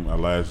our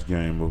last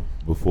game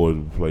before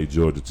we played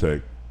Georgia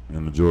Tech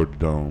in the Georgia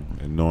Dome,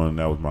 and knowing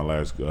that was my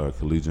last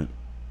collegiate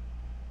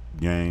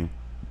game,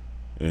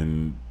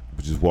 and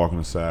just walking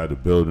inside the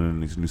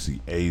building, you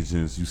see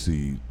agents, you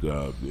see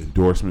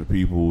endorsement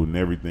people and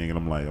everything, and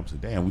I'm saying,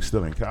 damn, we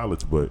still in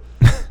college, but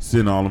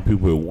seeing all them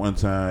people at one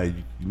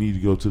time, you need to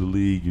go to the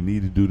league, you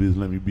need to do this,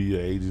 let me be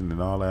your agent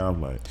and all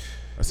that.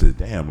 I said,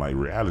 damn, like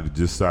reality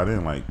just sat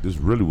in, like this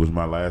really was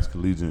my last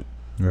collegiate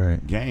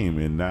game,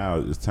 and now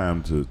it's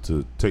time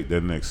to take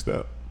that next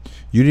step.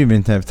 You didn't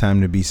even have time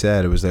to be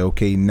sad. It was like,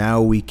 okay,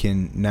 now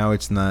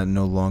it's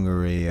no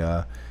longer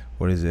a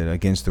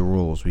against the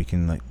rules. We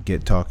can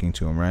get talking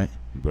to him, right?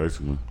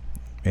 Basically.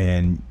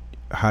 And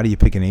how do you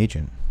pick an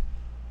agent?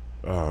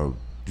 You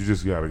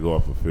just got to go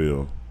off the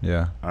field.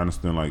 Yeah. I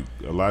understand,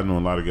 a lot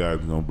of guys are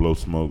going to blow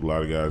smoke. A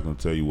lot of guys are going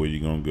to tell you where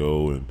you're going to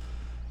go and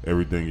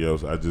everything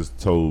else. I just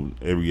told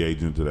every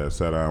agent that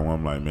sat down,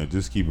 I'm like, man,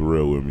 just keep it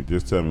real with me.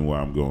 Just tell me where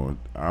I'm going.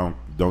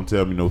 Don't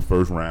tell me no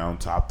first round,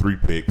 top 3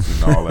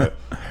 picks and all that.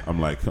 I'm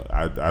like,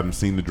 I done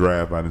seen the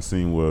draft. I done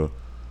seen where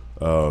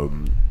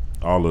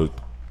all of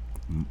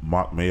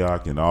Mark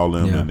Mayock and all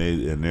them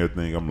Yeah. and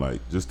everything. I'm like,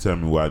 just tell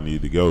me where I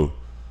need to go.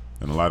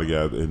 And a lot of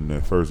guys, and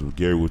at first was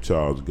Gary Wood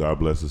Charles, God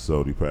bless his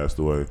soul, he passed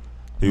away.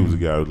 He was a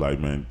guy who was like,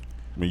 man,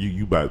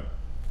 you about,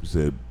 he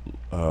said,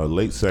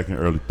 late second,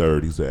 early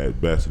third, he said,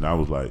 at best. And I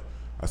was like,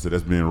 I said,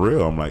 that's being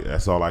real. I'm like,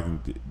 that's all I can,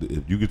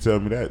 if you could tell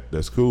me that,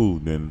 that's cool.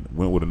 Then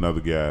went with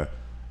another guy.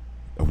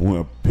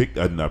 I picked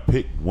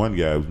one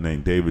guy who was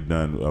named David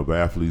Dunn of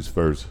Athletes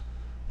First.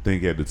 I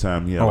think at the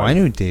time he had I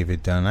knew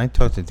David Dunn. I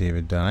talked to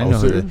David Dunn. I know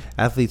serious? the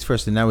Athletes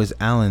First, and that was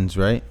Allen's,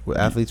 right?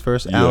 Athletes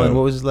First. Yeah. Allen,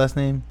 what was his last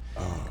name?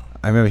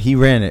 I remember he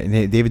ran it,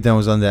 and David Dunn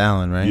was under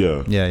Allen, right?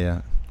 Yeah.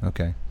 Yeah.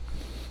 Okay.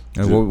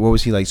 And what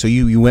was he like? So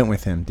you went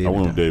with him, David I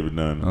went Dunn. with David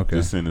Dunn. Okay.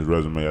 Just sent his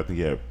resume. I think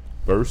he had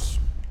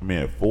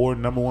had 4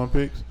 number 1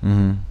 picks.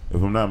 Mm-hmm.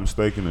 If I'm not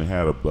mistaken, and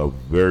had a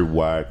very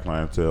wide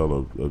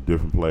clientele of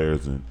different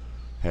players, and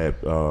had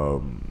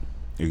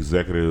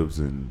executives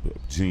and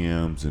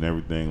GMs and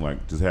everything.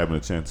 Like just having a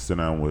chance to sit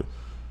down with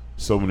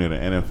so many of the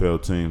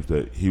NFL teams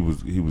that he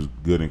was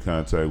good in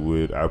contact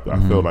with. I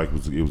felt like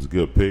it was a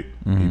good pick.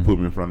 He put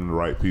me in front of the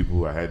right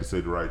people. I had to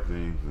say the right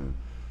things, and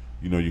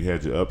you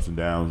had your ups and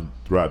downs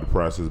throughout the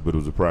process, but it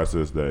was a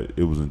process that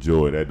it was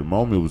enjoyed. At the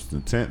moment, it was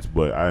intense,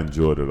 but I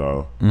enjoyed it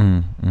all.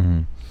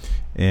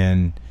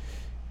 And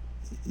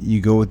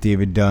you go with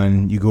David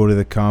Dunn, you go to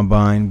the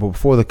combine. But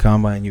before the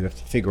combine, you have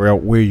to figure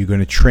out where you're going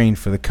to train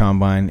for the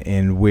combine.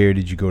 And where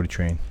did you go to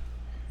train?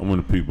 I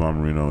went to Pete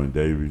Marino in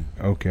Davie.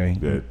 Okay.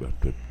 That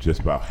just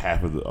about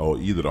half of or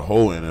either the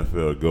whole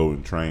NFL go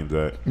and trains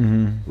at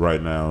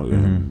right now.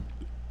 And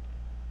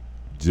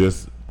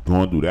just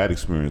going through that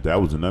experience,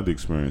 that was another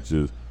experience.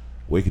 Just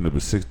waking up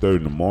at 6:30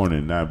 in the morning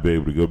and not be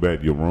able to go back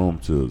to your room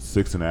till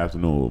 6 in the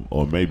afternoon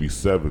or maybe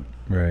 7.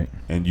 Right.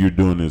 And you're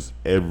doing this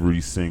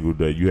every single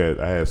day.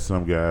 I had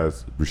some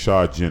guys,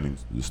 Rashad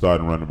Jennings, the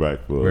starting running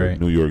back for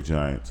New York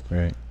Giants.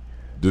 Right.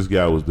 This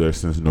guy was there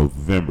since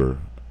November,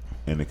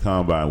 and the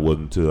combine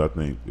wasn't until, I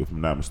think, if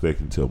I'm not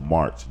mistaken, until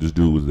March. This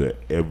dude was there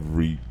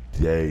every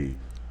day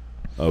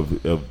of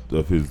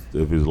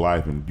his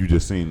life, and you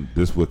just seen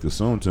this would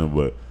consume to him.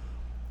 But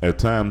at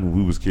times when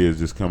we was kids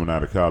just coming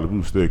out of college, we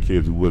were still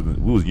kids we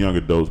was young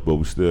adults, but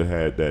we still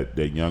had that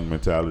young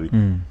mentality.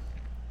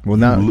 Well,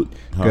 now,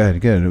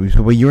 good.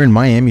 Well, you're in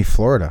Miami,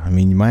 Florida. I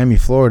mean, Miami,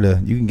 Florida,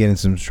 you can get in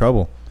some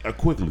trouble. Very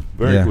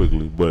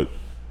quickly. But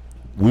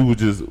you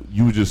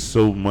were just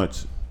so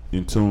much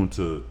in tune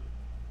to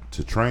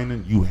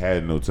training. You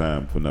had no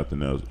time for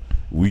nothing else.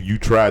 You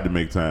tried to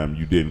make time,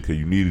 you didn't, because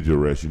you needed your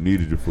rest, you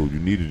needed your food, you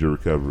needed your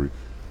recovery.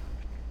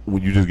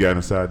 When you just got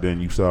inside there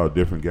and you saw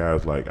different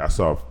guys, like I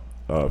saw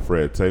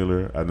Fred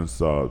Taylor, I then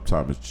saw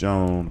Thomas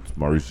Jones,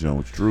 Maurice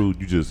Jones-Drew.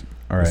 You just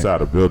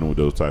inside a building with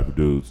those type of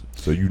dudes,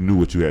 so you knew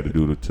what you had to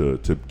do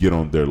to get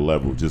on their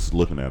level just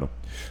looking at them.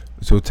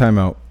 So time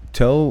out.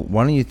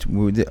 Why don't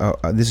you?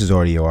 This is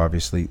audio,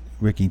 obviously.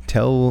 Ricky,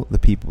 tell the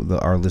people,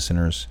 our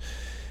listeners.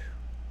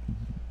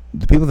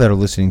 The people that are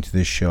listening to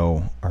this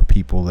show are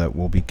people that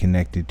will be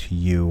connected to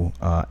you,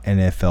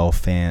 NFL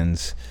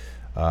fans,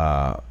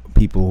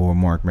 people who are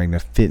Mark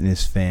Magna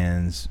fitness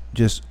fans,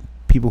 just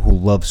people who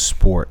love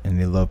sport and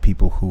they love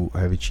people who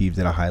have achieved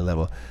at a high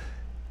level.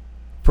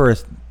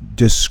 First,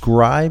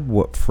 describe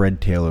what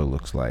Fred Taylor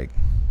looks like.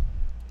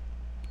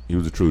 He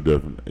was a true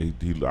different.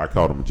 I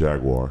called him a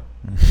jaguar.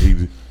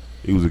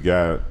 He was a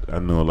guy. I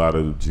know a lot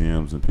of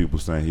GMs and people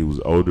saying he was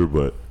older,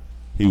 but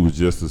he was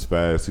just as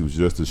fast. He was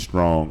just as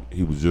strong.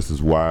 He was just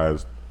as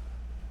wise.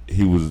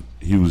 He was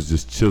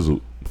just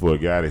chiseled for a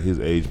guy at his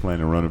age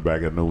playing a running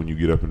back. I know when you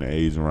get up in the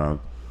age around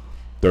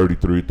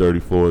 33,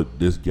 34,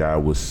 this guy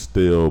was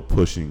still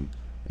pushing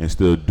and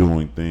still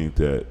doing things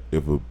that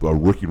if a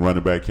rookie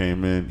running back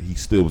came in, he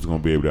still was going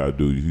to be able to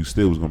outdo you. He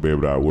still was going to be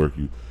able to outwork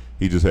you.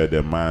 He just had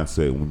that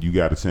mindset. When you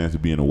got a chance to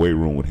be in a weight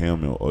room with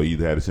him or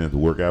either had a chance to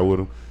work out with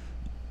him,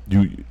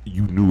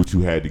 you knew what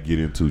you had to get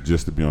into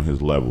just to be on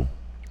his level.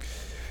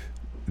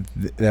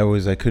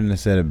 I couldn't have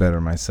said it better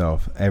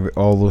myself.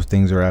 All those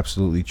things are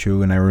absolutely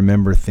true. And I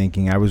remember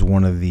thinking I was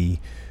one of the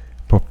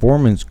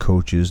performance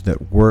coaches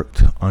that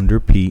worked under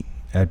Pete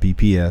at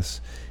BPS.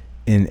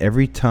 And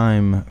every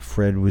time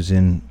Fred was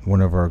in one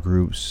of our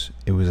groups,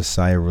 it was a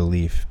sigh of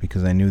relief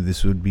because I knew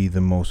this would be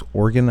the most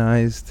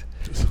organized,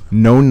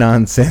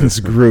 no-nonsense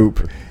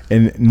group.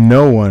 And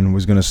no one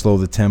was going to slow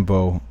the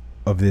tempo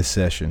of this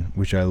session,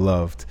 which I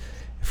loved.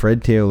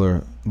 Fred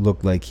Taylor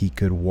looked like he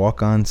could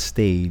walk on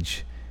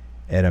stage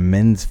at a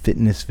men's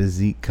fitness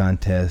physique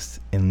contest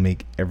and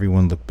make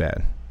everyone look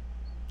bad.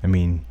 I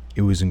mean,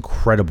 it was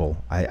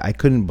incredible. I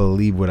couldn't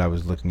believe what I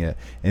was looking at.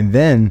 And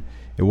then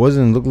it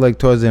wasn't look like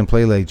Tarzan,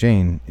 play like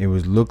Jane. It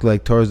was look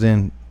like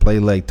Tarzan, play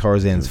like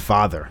Tarzan's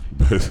father.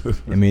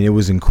 I mean, it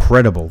was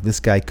incredible. This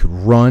guy could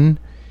run.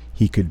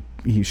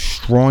 He's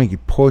strong. He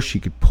could push. He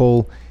could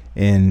pull.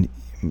 And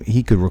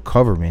he could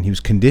recover, man. He was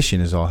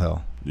conditioned as all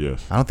hell.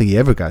 Yes. I don't think he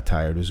ever got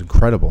tired. It was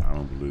incredible. I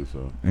don't believe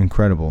so.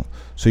 Incredible.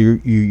 So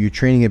you're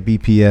training at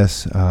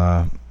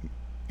BPS.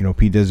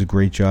 Pete does a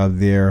great job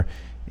there.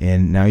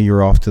 and now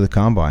you're off to the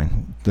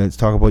combine. Let's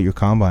talk about your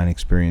combine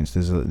experience.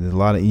 There's a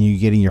lot of you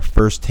getting your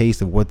first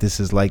taste of what this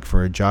is like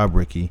for a job,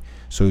 Ricky.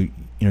 So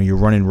you're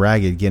running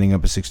ragged, getting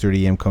up at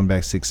 6:30 a.m., coming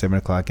back 7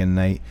 o'clock at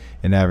night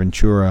in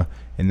Aventura,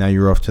 and now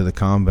you're off to the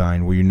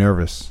combine. Were you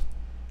nervous?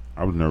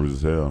 I was nervous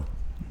as hell.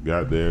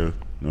 Got there,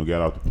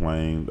 got off the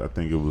plane. I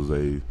think it was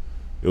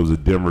a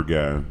Denver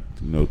guy,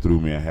 threw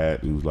me a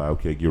hat. He was like,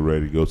 "Okay, get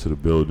ready to go to the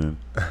building."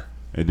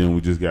 And then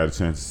we just got a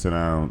chance to sit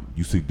down.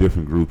 You see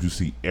different groups. You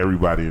see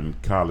everybody in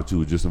college who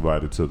was just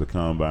invited to the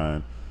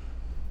combine.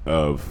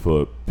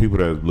 For people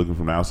that are looking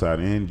from the outside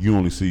in, you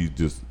only see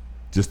just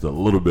a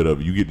little bit of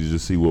it. You get to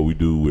just see what we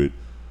do with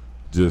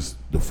just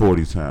the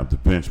 40 times, the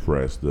bench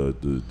press, the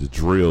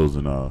drills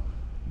and all.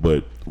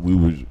 But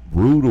we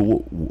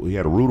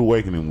had a rude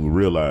awakening when we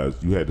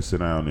realized you had to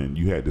sit down and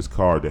you had this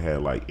card that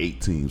had like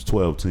 8 teams,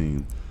 12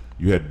 teams.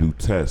 You had to do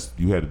tests.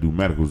 You had to do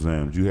medical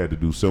exams. You had to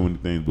do so many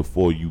things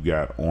before you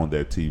got on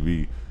that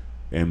TV.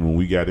 And when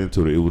we got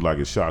into it, it was like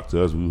a shock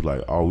to us. We was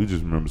like, we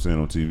just remember seeing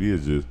on TV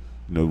is just,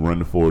 run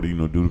the 40,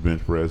 do the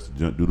bench press,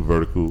 do the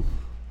vertical,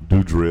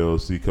 do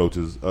drills, see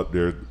coaches up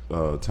there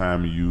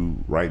timing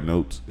you, write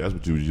notes. That's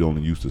what you was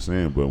only used to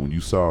seeing. But when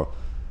you saw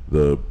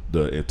the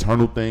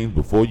internal things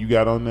before you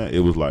got on that, it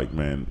was like,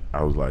 man,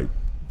 I was like,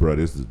 bro,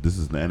 this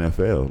is the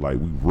NFL. Like,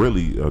 we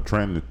really are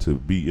trying to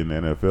be in the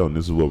NFL, and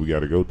this is what we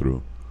got to go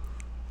through.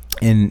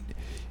 And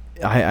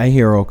I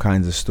hear all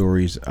kinds of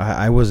stories.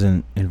 I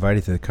wasn't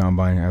invited to the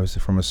combine. I was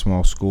from a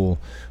small school.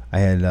 I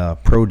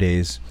had pro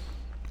days.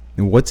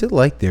 And what's it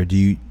like there?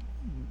 Do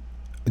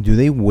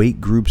they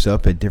wake groups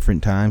up at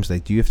different times?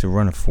 Like, do you have to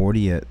run a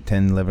 40 at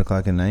 10, 11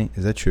 o'clock at night?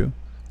 Is that true?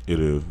 It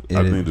is.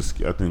 I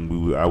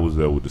was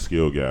there with the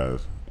skill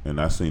guys, and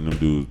I seen them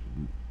dudes.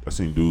 I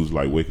seen dudes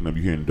like waking up.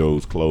 You hearing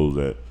doors close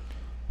at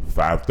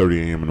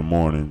 5:30 a.m. in the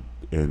morning,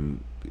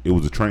 and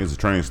it's a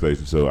train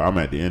station. So I'm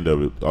at the end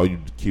of it. All you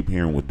keep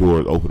hearing with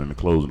doors opening and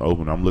closing,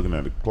 open. I'm looking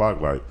at the clock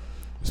like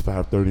it's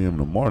 5:30 a.m. in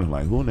the morning.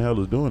 Like, who in the hell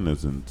is doing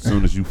this? And as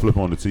soon as you flip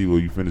on the TV or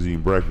you finish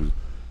eating breakfast,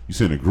 you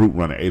see a group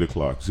running at 8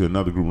 o'clock. You see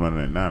another group running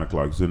at 9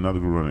 o'clock. You see another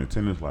group running at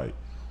 10. It's like,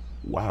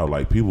 wow,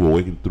 like people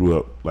are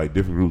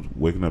different groups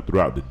waking up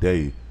throughout the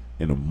day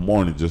in the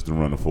morning just to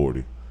run the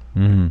 40.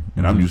 Mm-hmm.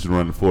 And I'm used to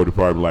running the 40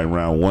 probably like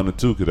round 1 or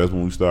 2 because that's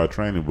when we started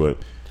training. But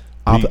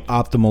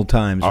optimal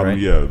times, right?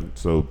 Yeah.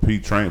 So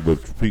Pete trained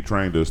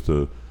us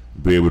to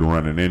be able to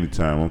run at any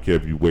time. I don't care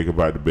if you wake up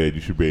out of bed,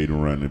 you should be able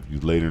to run. If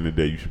you're later in the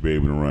day, you should be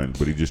able to run.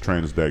 But he just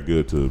trained us that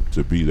good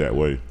to be that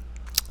way.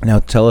 Now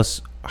tell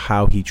us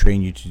how he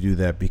trained you to do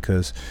that,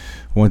 because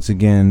once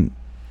again,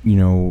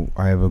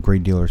 I have a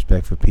great deal of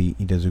respect for Pete.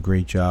 He does a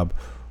great job.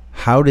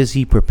 How does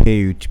he prepare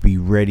you to be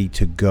ready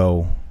to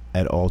go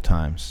at all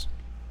times?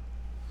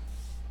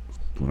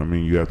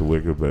 You have to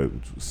wake up at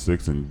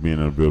 6 and be in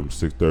the building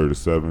 6:30 to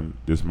 7.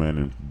 This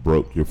man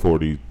broke your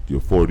 40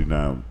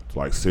 down,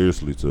 like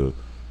seriously, to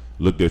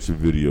look at your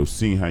video,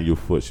 seeing how your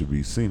foot should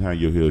be, seeing how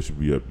your heel should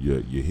be up,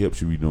 your hip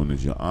should be doing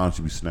this, your arm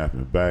should be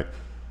snapping back.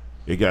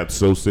 It got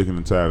so sick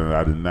and tired, and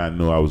I did not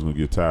know I was going to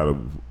get tired of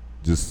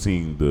just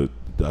seeing the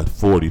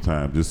 40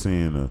 times, just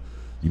seeing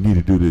you need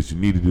to do this, you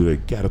need to do that,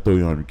 you got to throw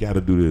your arm, you got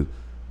to do this.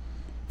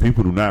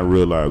 People do not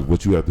realize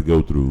what you have to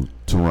go through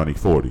to run a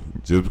 40.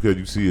 Just because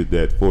you see it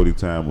that 40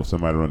 time or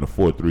somebody run a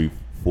 4.3,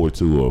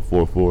 4.2, or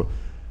 4.4,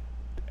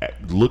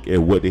 look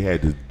at what they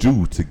had to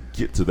do to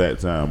get to that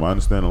time. I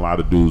understand a lot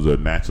of dudes are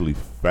naturally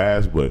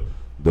fast, but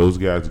those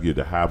guys get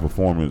the high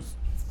performance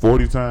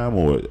 40 time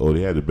or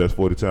they had the best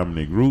 40 time in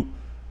their group.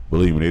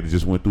 Believe me, they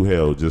just went through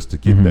hell just to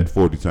get that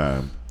 40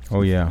 time.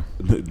 Oh yeah.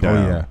 Down.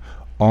 Oh yeah.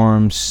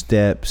 Arms,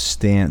 step,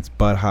 stance,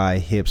 butt high,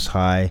 hips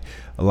high,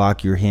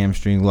 lock your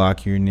hamstring,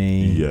 lock your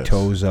knee, yes.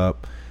 Toes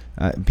up.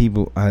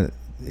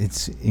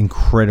 It's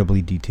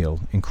incredibly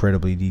detailed.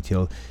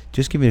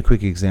 Just give you a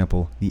quick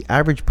example. The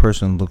average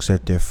person looks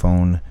at their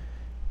phone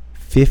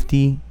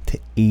 50 to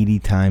 80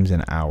 times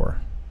an hour.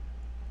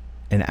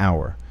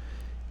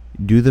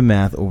 Do the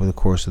math over the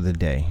course of the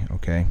day,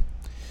 okay?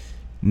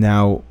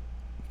 Now,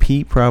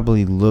 Pete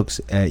probably looks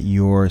at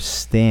your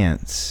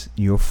stance,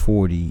 your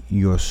 40,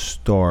 your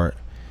start,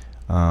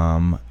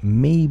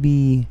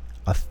 maybe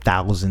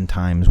 1,000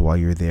 times while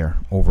you're there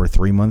over a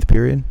 3-month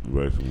period.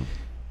 Right.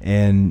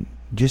 And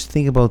just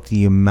think about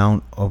the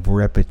amount of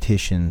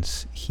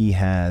repetitions he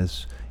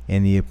has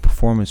and the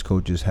performance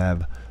coaches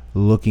have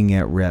looking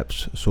at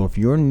reps. So if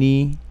your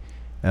knee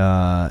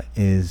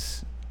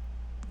is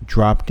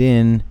dropped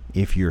in,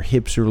 if your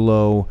hips are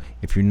low,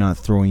 if you're not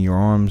throwing your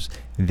arms,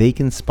 they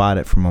can spot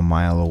it from a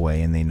mile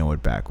away and they know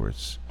it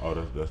backwards. Oh,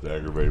 that's the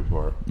aggravating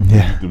part.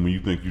 Yeah. When you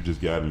think you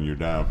just got in your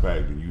down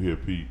packed and you hear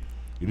Pete,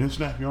 you didn't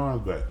snap your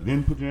arms back, you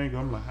didn't put your ankle.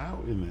 I'm like, how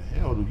in the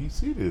hell do he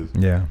see this?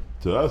 Yeah.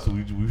 To us,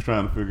 we was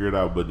trying to figure it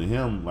out, but to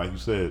him, like you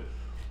said,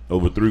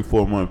 over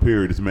 3-4 month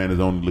period, this man is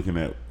only looking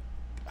at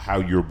how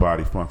your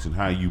body functions,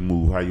 how you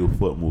move, how your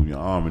foot move, your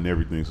arm and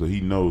everything. So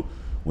he knows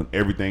when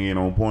everything ain't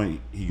on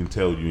point, he can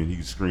tell you and he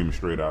can scream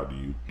straight out to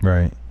you.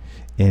 Right.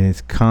 And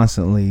it's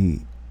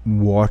constantly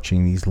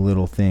watching these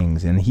little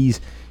things. And he's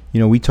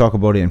we talk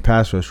about it in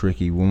pass rush,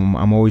 Ricky. When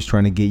I'm always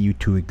trying to get you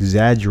to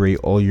exaggerate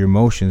all your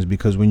emotions,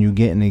 because when you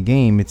get in a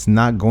game, it's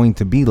not going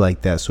to be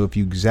like that. So if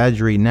you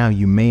exaggerate now,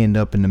 you may end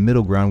up in the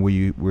middle ground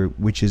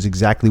which is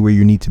exactly where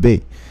you need to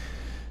be.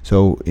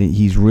 So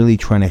he's really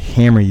trying to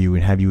hammer you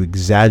and have you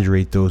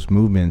exaggerate those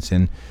movements.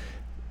 And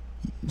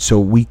so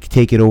we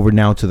take it over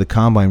now to the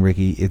combine,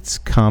 Ricky. It's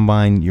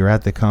combine. You're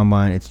at the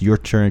combine. It's your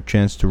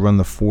chance to run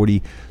the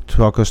 40.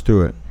 Talk us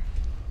through it.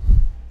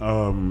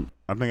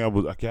 I think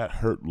I got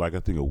hurt like I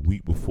think a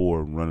week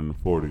before running the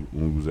 40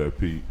 when we was at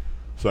Pete.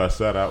 So I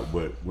sat out,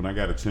 but when I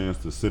got a chance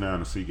to sit down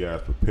and see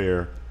guys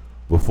prepare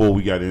before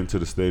we got into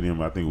the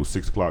stadium, I think it was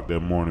 6 o'clock that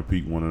morning,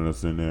 Pete wanted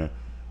us in there,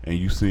 and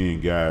you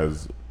seeing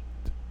guys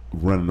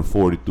running the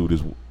 40 through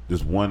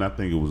this one, I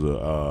think it was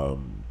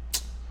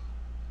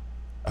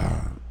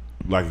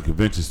like a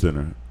convention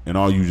center, and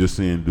all you just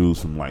seeing dudes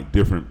from like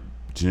different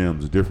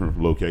gyms,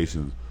 different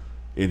locations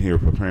in here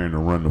preparing to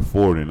run the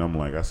 40, and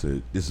I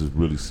said, this is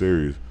really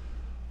serious.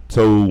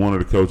 Told one of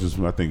the coaches,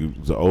 I think it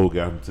was an old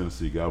guy from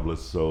Tennessee, God bless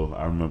his soul,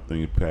 I remember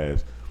thinking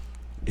past,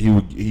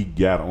 he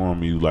got on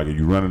me, he was like, are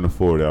you running the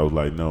 40? I was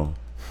like, no.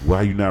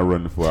 Why you not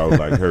running the 40? I was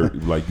like, hurt.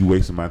 Like, you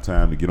wasting my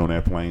time to get on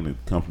that plane and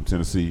come from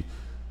Tennessee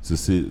to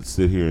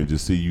sit here and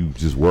just see you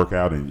just work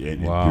out and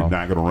Wow. You're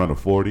not going to run a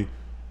 40?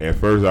 At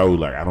first, I was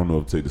like, I don't know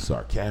if to take the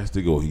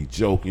sarcastic or he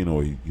joking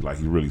or he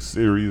really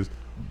serious.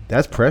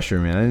 That's pressure,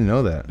 man. I didn't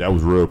know that. That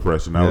was real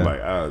pressure. And I was Yeah.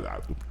 like, I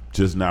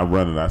just not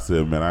running. I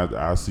said, man,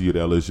 I'll see you at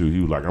LSU. He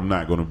was like, I'm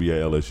not going to be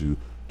at LSU.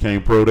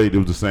 Came pro day,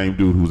 there was the same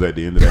dude who was at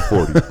the end of that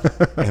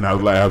 40. And I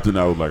was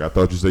like, I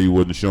thought you said you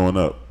wasn't showing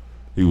up.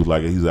 He was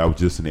like, I was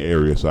just in the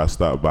area, so I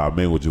stopped by.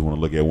 Man, would just want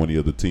to look at one of the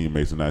other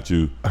teammates and not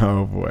you.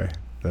 Oh, boy.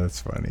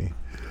 That's funny.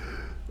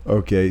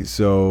 Okay,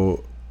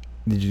 so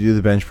did you do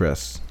the bench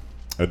press?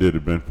 I did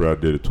the bench press.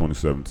 I did it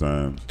 27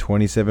 times.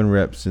 27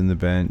 reps in the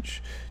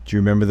bench. Do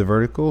you remember the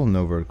vertical?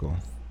 No vertical.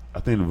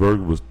 I think the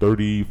vertical was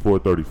 34,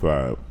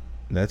 35.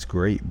 That's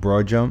great.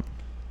 Broad jump?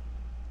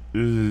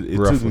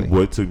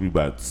 It took me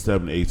about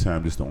 7 to 8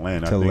 times just to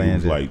land. To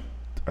land it.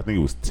 I think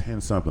it was 10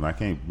 something. I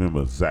can't remember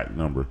the exact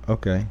number.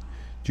 Okay.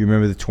 Do you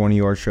remember the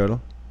 20-yard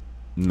shuttle?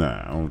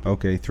 Nah, I don't.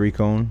 Okay,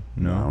 3-cone?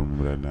 No. I don't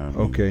remember that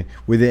now. Okay.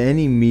 Were there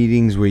any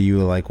meetings where you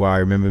were like, wow, I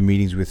remember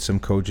meetings with some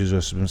coaches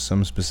or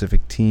some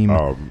specific team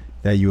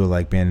that you were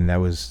like, man,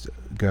 that was,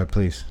 God,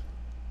 please.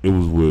 It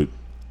was with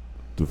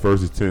the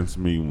first attendance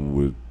meeting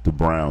with the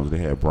Browns. They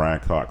had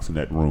Brian Cox in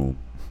that room.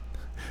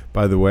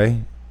 By the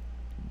way,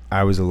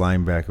 I was a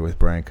linebacker with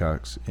Brian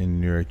Cox in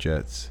New York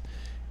Jets,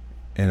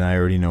 and I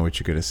already know what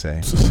you're going to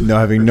say. No,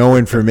 having no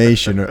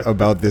information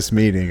about this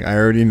meeting, I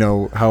already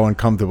know how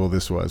uncomfortable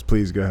this was.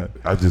 Please go ahead.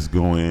 I just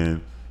go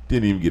in,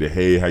 didn't even get a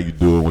hey, how you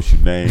doing, what's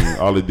your name?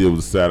 All he did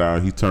was sat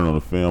down, he turned on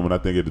the film, and I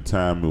think at the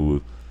time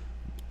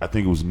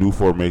it was new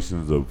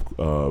formations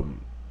of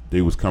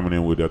they was coming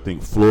in with, I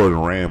think Florida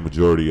ran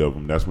majority of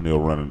them. That's when they were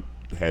running,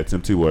 had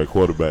Tim Tebow at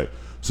quarterback.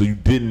 So you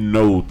didn't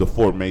know the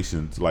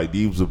formations. Like,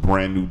 these was a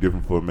brand new,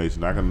 different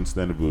formation. I can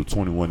understand if it was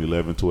 21,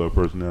 11, 12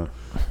 personnel,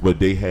 but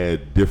they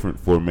had different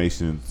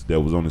formations that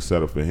was only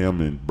set up for him.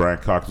 And Brian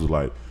Cox was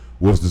like,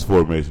 what's this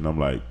formation? I'm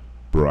like,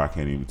 bro, I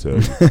can't even tell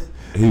you.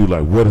 He was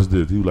like, what is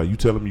this? He was like, you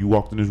telling me you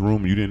walked in this room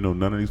and you didn't know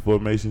none of these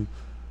formations?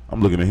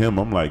 I'm looking at him.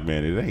 I'm like,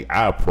 man, it ain't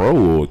I pro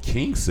or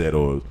king set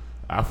or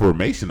I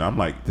formation. I'm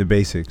like, The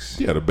basics.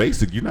 yeah, the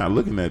basic. You're not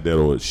looking at that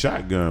or a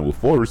shotgun with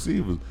 4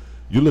 receivers.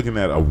 You're looking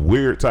at a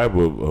weird type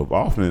of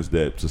offense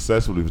that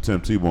successfully for Tim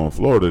Tebow in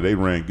Florida, they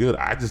ran good.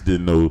 I just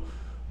didn't know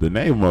the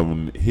name of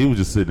him. He was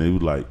just sitting there. He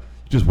was like,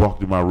 you just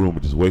walked in my room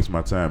and just waste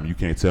my time. You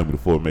can't tell me the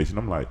formation.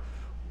 I'm like,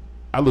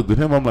 I looked at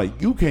him. I'm like,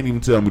 you can't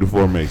even tell me the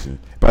formation.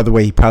 By the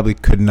way, he probably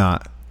could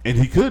not. And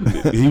he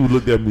couldn't. He would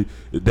look at me.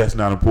 That's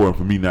not important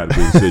for me not to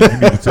be able to say. You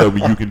need to tell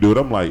me you can do it.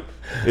 I'm like,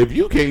 if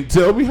you can't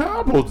tell me,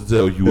 how I'm supposed to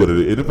tell you what it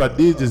is? And if I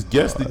did just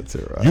guess it,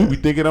 right. you'd be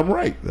thinking I'm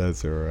right.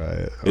 That's all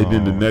right. And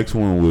then the next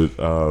one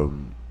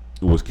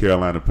was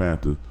Carolina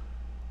Panthers.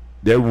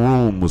 That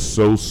room was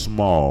so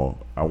small.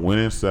 I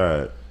went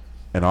inside,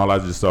 and all I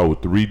just saw were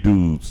 3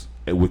 dudes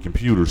with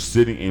computers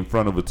sitting in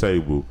front of a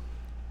table,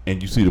 and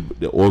you see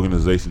the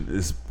organization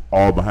is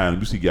all behind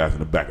them. You see guys in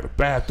the back of the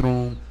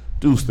bathroom,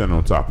 dudes standing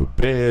on top of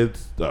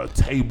beds,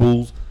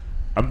 tables.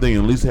 I'm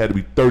thinking at least it had to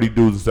be 30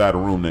 dudes inside the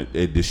room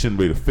that shouldn't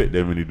be able to fit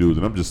that many dudes.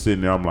 And I'm just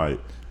sitting there. I'm like,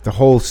 the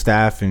whole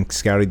staff and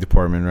scouting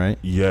department, right?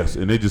 yes.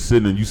 And they just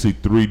sitting there. You see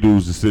 3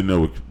 dudes just sitting there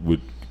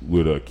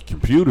with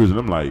computers, and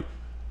I'm like,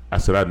 I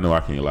said, I know I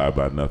can't lie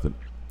about nothing.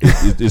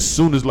 As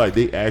soon as like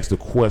they asked a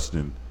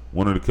question,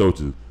 one of the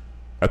coaches,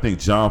 I think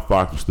John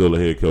Fox was still the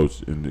head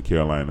coach in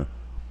Carolina.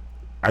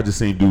 I just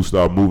seen dudes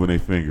start moving their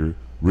finger.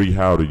 Reed,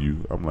 how old are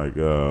you? I'm like,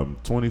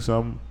 20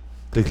 something.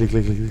 Click, click,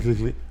 click, click, click, click,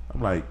 click.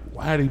 I'm like,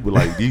 why they were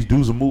like these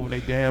dudes are moving their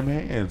damn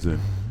hands, and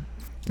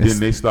then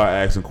they start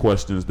asking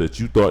questions that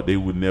you thought they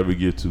would never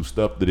get to,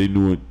 stuff that they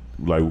knew.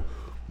 Like,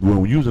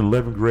 when you was in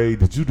 11th grade,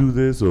 did you do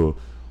this? Or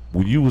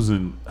when you was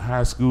in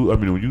high school,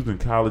 when you was in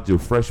college your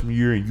freshman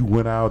year and you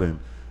went out and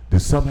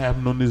did something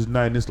happen on this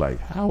night? And it's like,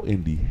 how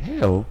in the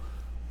hell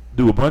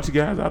do a bunch of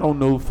guys I don't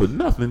know for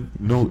nothing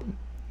know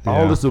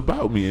all this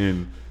about me.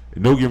 And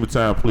no given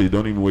time, please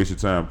don't even waste your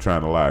time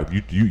trying to lie.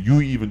 If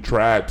you even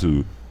tried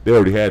to, they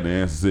already had the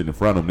answer sitting in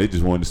front of them. They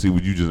just wanted to see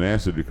would you just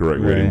answer the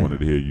correct way. They wanted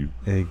to hear you.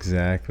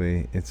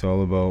 Exactly. It's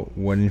all about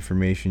what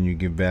information you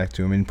give back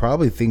to them, and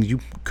probably things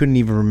you couldn't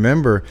even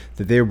remember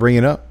that they were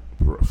bringing up.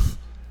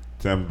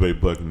 Tampa Bay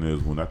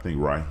Buccaneers, when I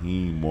think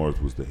Raheem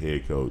Morris was the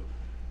head coach,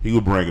 he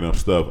was bringing up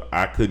stuff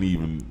I couldn't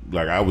even,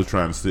 like, I was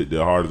trying to sit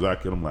there hard as I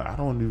could. I'm like, I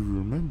don't even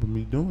remember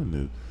me doing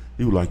this.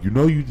 He was like, you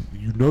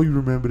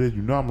remember this?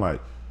 I'm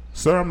like,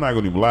 sir, I'm not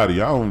going to even lie to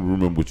you. I don't even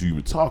remember what you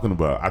even talking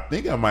about. I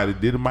think I might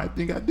have did it, might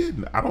think I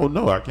didn't. I don't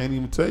know. I can't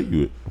even tell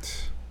you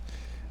it.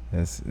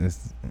 That's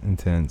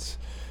intense.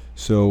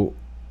 So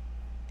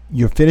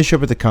you finish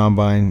up at the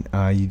combine,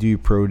 you do your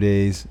pro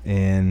days,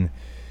 and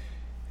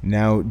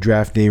now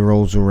draft day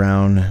rolls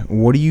around.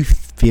 What are you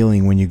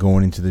feeling when you're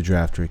going into the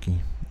draft, Ricky?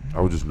 I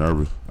was just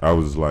nervous. I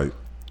was just like,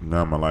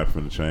 now my life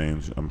finna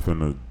change. I'm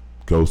finna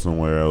go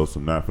somewhere else.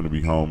 I'm not finna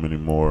be home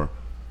anymore.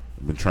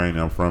 I've been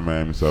training. I'm from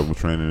Miami, so I've been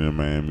training in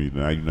Miami.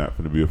 Now you're not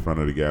finna be in front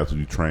of the guys who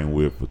you train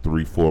with for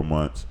 3-4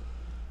 months.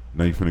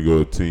 Now you're finna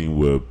go to a team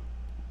with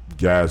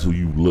guys who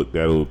you looked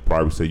at or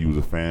probably say you was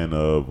a fan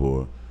of,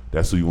 or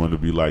that's who you wanted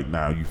to be like.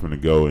 Now you finna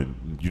go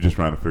and you're just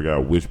trying to figure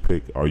out which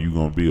pick are you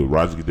gonna be. Or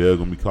Roger Goodell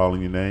gonna be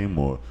calling your name,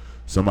 or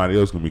somebody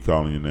else gonna be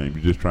calling your name.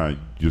 You're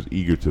just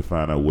eager to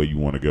find out where you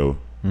want to go.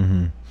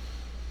 Mm-hmm.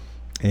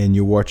 And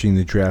you're watching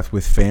the draft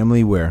with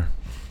family where?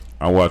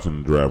 I'm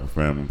watching the draft with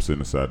family. I'm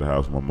sitting inside the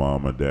house with my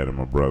mom, my dad, and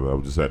my brother. I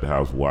was just at the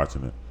house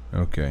watching it.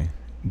 Okay.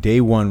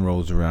 Day one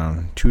rolls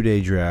around.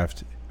 2-day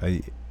draft.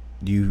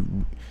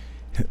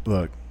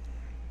 Look,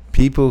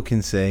 people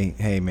can say,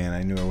 hey, man,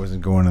 I knew I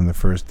wasn't going on the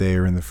first day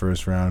or in the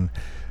first round.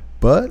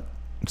 But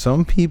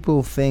some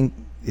people think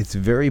it's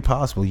very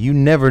possible. You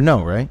never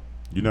know, right?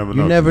 You never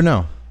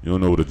know. You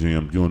don't know what the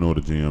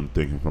GM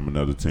thinking from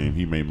another team.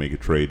 He may make a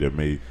trade that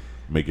may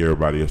make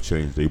everybody else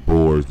change their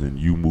boards and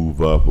you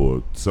move up,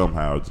 or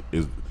somehow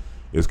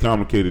it's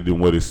complicated than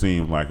what it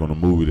seemed like on the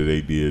movie that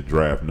they did,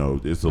 Draft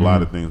Note. It's a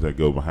lot of things that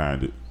go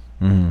behind it.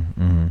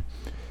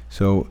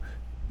 So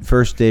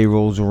first day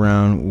rolls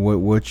around.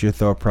 What's your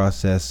thought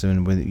process?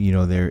 And when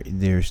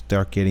they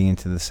start getting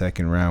into the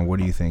second round,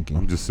 what are you thinking?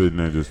 I'm just sitting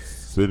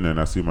there,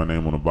 and I see my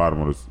name on the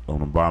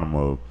bottom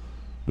of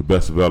the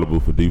best available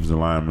for defensive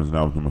linemen, and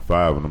I was number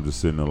 5, and I'm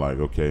just sitting there like,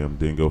 okay, I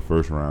didn't go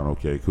first round.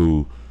 Okay,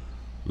 cool.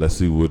 Let's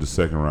see what the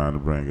second round to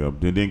bring up.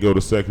 Then didn't go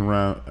the second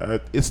round.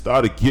 It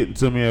started getting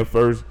to me at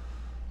first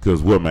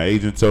because what my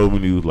agent told me,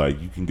 he was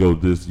like, you can go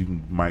this, you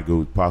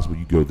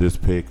go this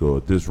pick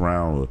or this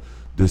round, or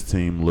this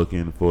team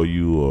looking for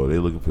you, or they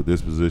looking for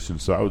this position.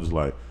 So I was just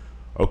like,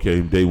 okay,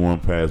 day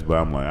one passed by.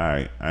 I'm like, all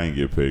right, I ain't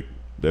get picked.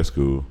 That's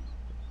cool.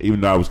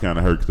 Even though I was kind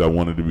of hurt because I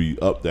wanted to be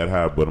up that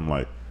high, but I'm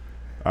like,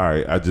 all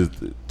right, I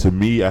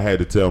had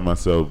to tell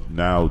myself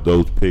now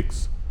those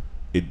picks,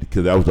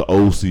 because that was the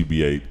old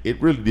CBA,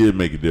 it really did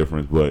make a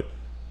difference. But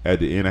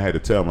at the end, I had to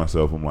tell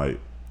myself, I'm like,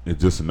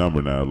 it's just a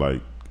number now.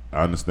 Like,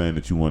 I understand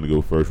that you want to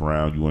go first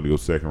round, you want to go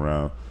second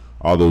round.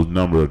 All those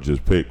numbers are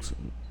just picks.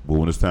 But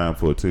when it's time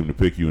for a team to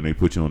pick you and they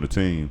put you on the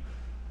team,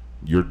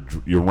 your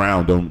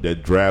round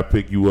that draft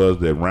pick you was,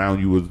 that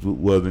round you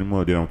was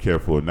anymore. They don't care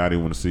for it. Now they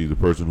want to see the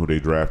person who they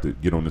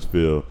drafted get on this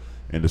field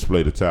and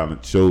display the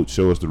talent. Show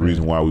us the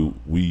reason why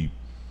we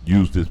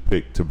use this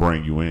pick to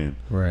bring you in.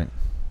 Right.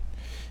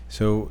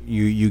 So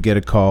you get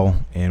a call,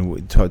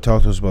 and talk to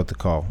us about the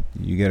call.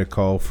 You get a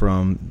call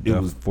from the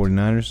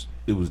 49ers?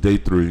 It was day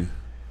 3.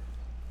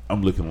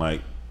 I'm looking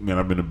like, man,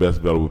 I've been the best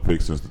available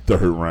pick since the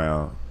 3rd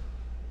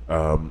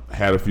round.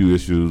 Had a few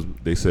issues.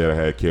 They said I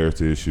had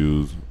character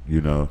issues,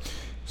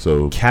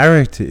 So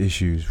character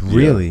issues,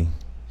 really?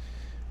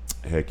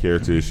 Yeah. Had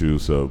character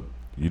issues, so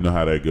you know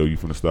how that go. You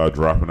finna start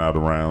dropping out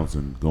of rounds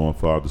and going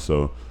farther.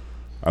 So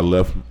I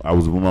left. I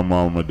was with my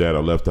mom and my dad. I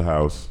left the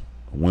house,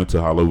 went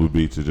to Hollywood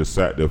Beach, and just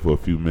sat there for a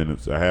few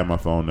minutes. I had my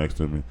phone next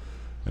to me,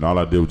 and all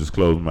I did was just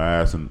close my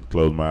eyes, and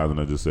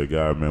I just said,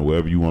 God, man,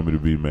 wherever you want me to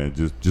be, man,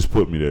 just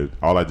put me there.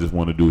 All I just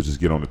want to do is just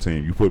get on the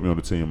team. You put me on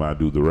the team, I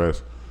do the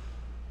rest.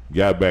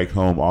 Got back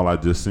home, all I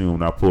just seen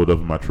when I pulled up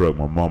in my truck,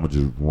 my mama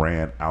just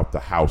ran out the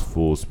house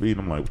full speed.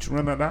 I'm like, what you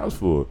ran out the house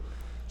for?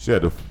 She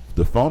had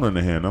the phone in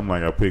her hand. I'm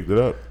like, I picked it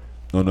up.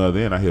 On the other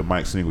end, I hear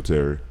Mike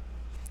Singletary.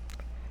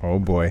 Oh,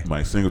 boy.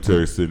 Mike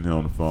Singletary sitting here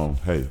on the phone.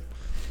 Hey,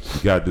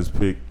 we got this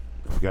pick.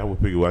 I forgot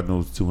what pick it was. I know it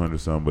was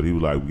 200-something, but he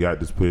was like, we got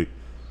this pick.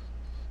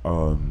 We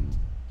want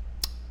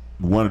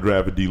to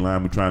draft a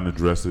D-line. We're trying to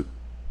address it.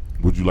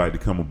 Would you like to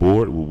come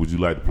aboard? Would you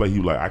like to play? He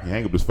was like, I can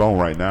hang up this phone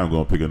right now and go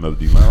and pick another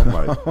D-line. I'm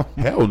like,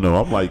 hell no.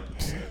 I'm like,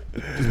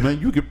 man,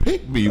 you can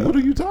pick me. What are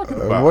you talking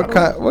about?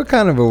 What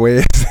kind of a way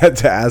is that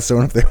to ask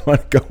someone if they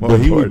want to go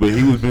on board? But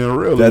he was being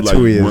real. That's like,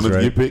 who he is, want us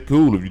right? to get picked?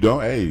 Cool. If you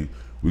don't, hey,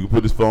 we can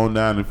put this phone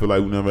down and feel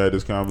like we never had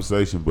this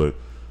conversation. But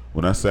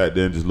when I sat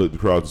there and just looked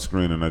across the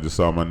screen and I just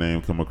saw my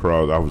name come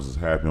across, I was just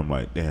happy. I'm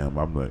like, damn.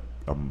 I'm a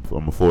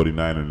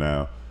 49er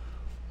now.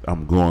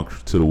 I'm going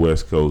to the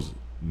West Coast.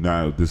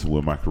 Now this is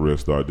where my career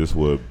started. This is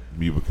where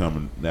me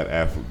becoming that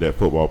athlete, that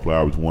football player I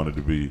always wanted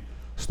to be,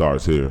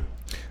 starts here.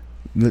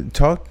 Look,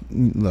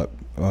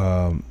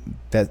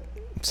 that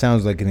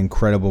sounds like an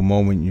incredible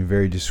moment. You're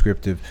very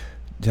descriptive.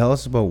 Tell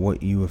us about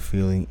what you were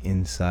feeling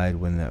inside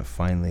when that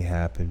finally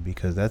happened,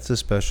 because that's a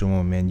special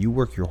moment, man. You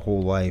work your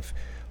whole life,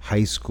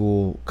 high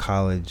school,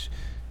 college.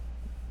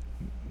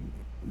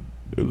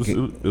 It was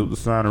a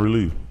sign of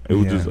relief. It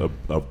was just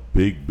a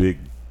big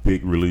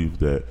relief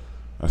that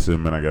I said,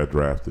 man, I got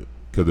drafted.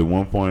 Because at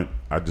one point,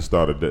 I just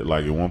started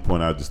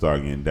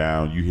getting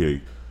down.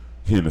 You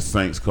hearing the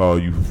Saints call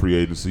you for free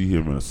agency,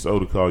 hearing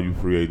Minnesota call you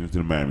for free agency,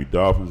 the Miami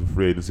Dolphins for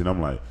free agency, and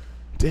I'm like,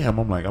 damn,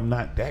 I'm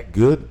not that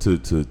good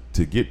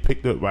to get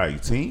picked up by a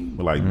team.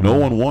 Like, no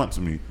one wants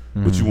me,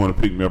 but you want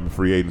to pick me up in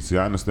free agency.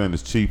 I understand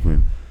it's cheap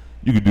and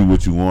you can do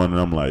what you want, and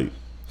I'm like,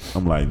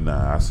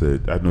 nah. I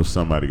said, I know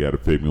somebody got to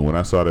pick me. When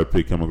I saw that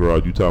pick come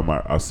across, you talking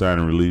about our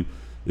signing relief,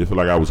 it felt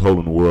like I was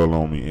holding the world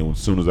on me. And as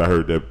soon as I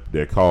heard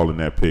that call and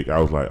that pick, I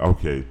was like,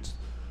 okay,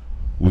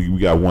 we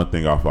got one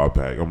thing off our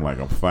back. I'm like,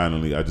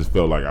 I just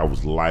felt like I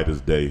was light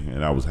as day,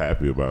 and I was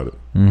happy about it.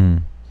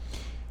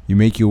 You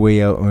make your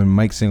way out on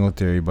Mike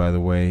Singletary, by the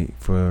way.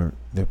 For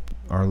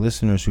our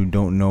listeners who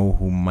don't know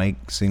who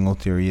Mike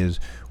Singletary is,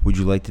 would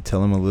you like to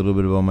tell them a little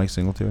bit about Mike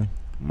Singletary?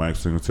 Mike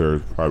Singletary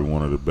is probably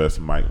one of the best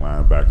Mike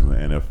linebackers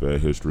in NFL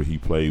history. He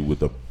played with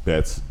the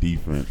best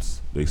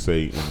defense, they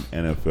say, in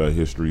NFL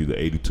history, the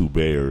 82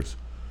 Bears.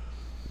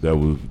 That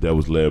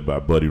was led by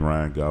Buddy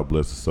Ryan, God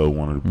bless his soul,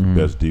 one of the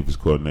best defense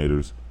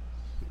coordinators.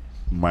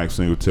 Mike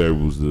Singletary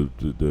was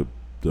the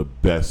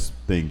best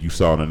thing you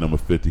saw in the number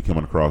 50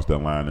 coming across that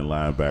line in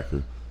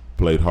linebacker.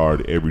 Played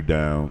hard every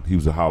down. He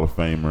was a Hall of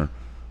Famer,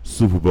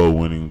 Super Bowl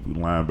winning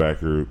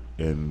linebacker,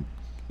 and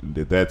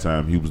at that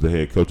time he was the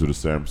head coach of the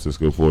San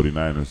Francisco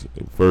 49ers.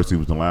 First he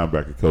was the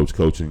linebacker coach,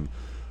 coaching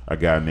a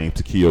guy named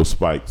Takeo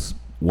Spikes,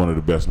 one of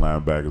the best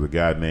linebackers, a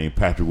guy named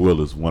Patrick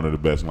Willis, one of the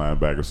best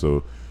linebackers.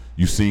 So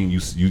you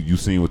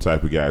seen what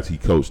type of guys he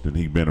coached and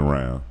he been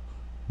around.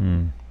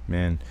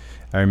 Man,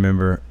 I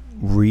remember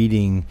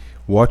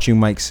watching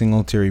Mike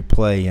Singletary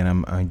play,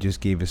 and I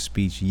just gave a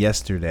speech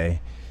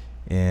yesterday,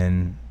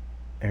 and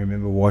I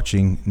remember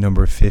watching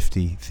number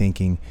 50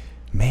 thinking,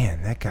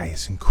 man, that guy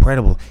is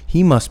incredible.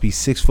 He must be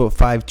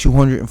 6'5",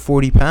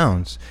 240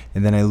 pounds.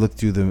 And then I looked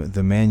through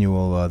the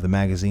manual, the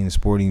magazine, the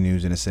Sporting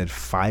News, and it said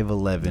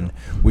 5'11",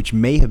 which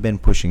may have been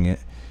pushing it,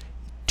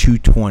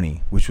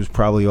 220, which was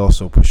probably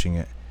also pushing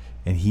it.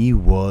 And he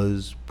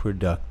was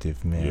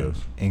productive, man. Yes.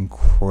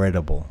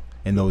 Incredible.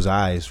 And those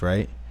eyes,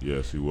 right?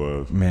 Yes, he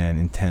was. Man,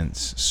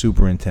 intense,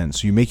 super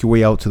intense. So you make your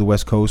way out to the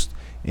West Coast,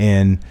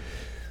 and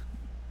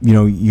you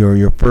know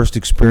your first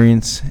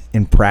experience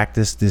in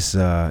practice.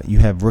 You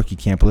have rookie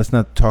camp, but let's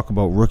not talk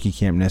about rookie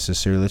camp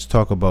necessarily. Let's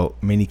talk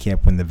about mini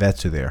camp when the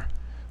vets are there.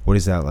 What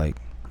is that like?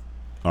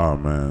 Oh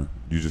man,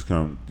 you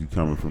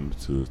coming from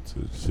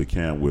to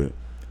camp with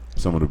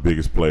some of the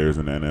biggest players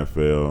in the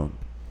NFL.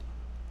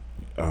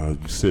 You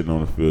sitting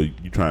on the field,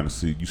 you trying to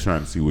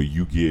see where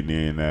you getting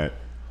in at.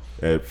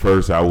 At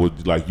first, I would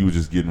you were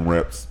just getting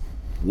reps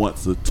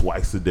once or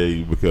twice a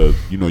day because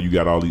you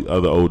got all these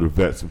other older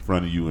vets in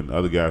front of you and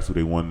other guys who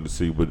they wanted to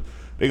see. But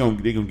they gonna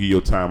give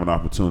your time and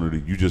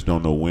opportunity. You just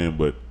don't know when.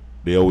 But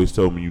they always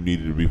told me you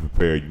needed to be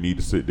prepared. You need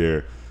to sit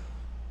there.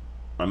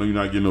 I know you're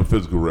not getting no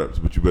physical reps,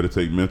 but you better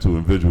take mental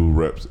and visual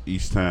reps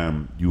each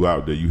time you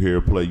out there. You hear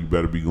a play, you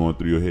better be going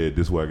through your head.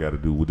 This is what I got to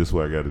do. This is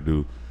what I got to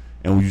do.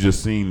 And when you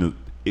just seen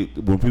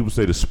when people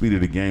say the speed of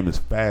the game is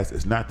fast,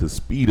 it's not the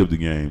speed of the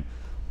game.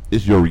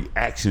 It's your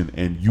reaction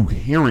and you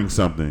hearing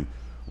something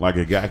like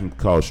a guy can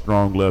call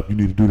strong left. You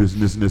need to do this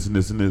and this and this and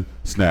this and this.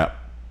 Snap.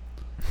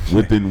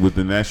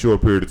 Within that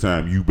short period of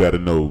time, you better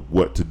know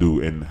what to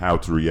do and how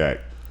to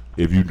react.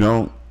 If you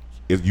don't,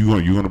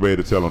 you're gonna be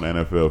able to tell on the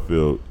NFL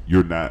field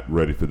you're not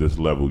ready for this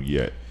level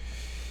yet.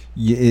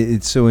 Yeah,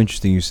 it's so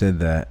interesting you said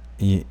that.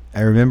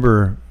 I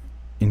remember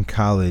in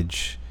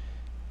college,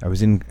 I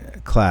was in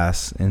the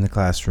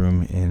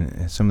classroom,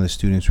 and some of the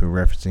students were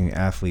referencing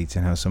athletes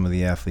and how some of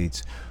the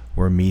athletes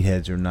were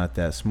meatheads or not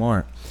that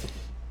smart.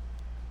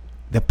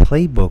 The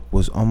playbook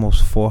was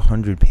almost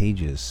 400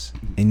 pages,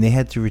 and they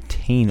had to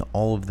retain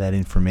all of that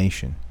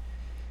information.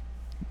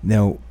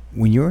 Now,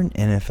 when you're an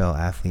NFL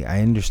athlete,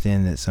 I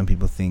understand that some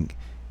people think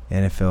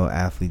NFL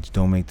athletes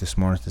don't make the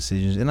smartest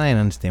decisions, and I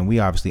understand. We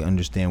obviously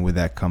understand where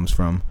that comes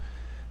from.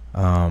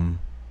 But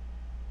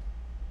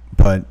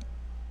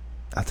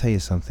I'll tell you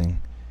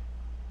something.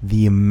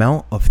 The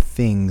amount of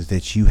things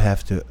that you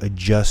have to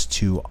adjust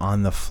to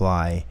on the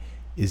fly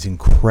is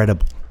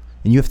incredible,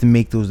 and you have to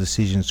make those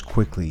decisions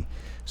quickly.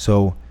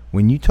 So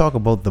when you talk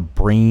about the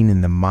brain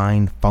and the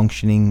mind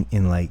functioning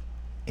in like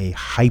a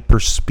hyper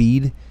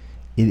speed,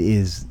 it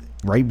is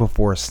right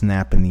before a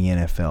snap in the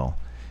NFL.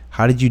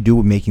 How did you do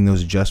with making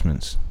those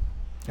adjustments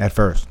at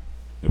first?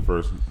 At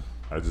first,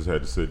 I just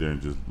had to sit there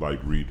and just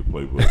read the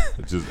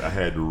playbook. I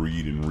had to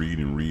read and read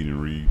and read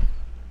and read.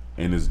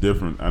 And it's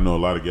different. I know a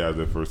lot of guys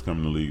that first come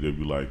in the league, they'd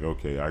be like,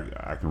 okay,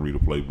 I can read a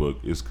playbook.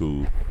 It's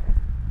cool.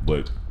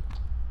 But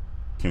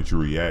can't you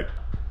react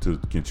to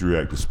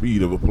the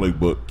speed of a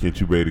playbook? Can't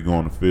you be able to go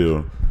on the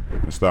field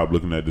and stop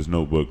looking at this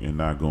notebook and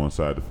not go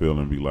inside the field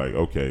and be like,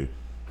 okay,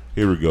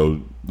 here we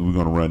go. We're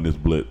gonna run this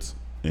blitz,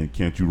 and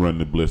can't you run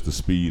the blitz to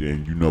speed,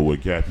 and you know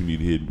what gap you need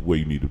to hit, where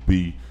you need to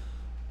be.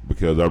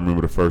 Because I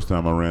remember the first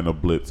time I ran a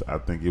blitz, I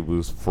think it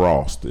was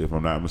Frost, if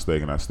I'm not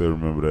mistaken. I still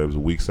remember that it was a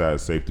weak side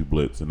safety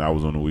blitz, and I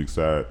was on the weak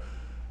side.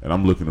 And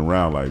I'm looking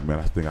around like, man,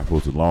 I think I'm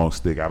supposed to long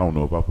stick. I don't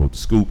know if I'm supposed to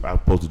scoop. I'm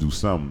supposed to do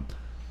something.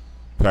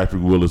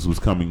 Patrick Willis was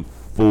coming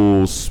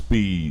full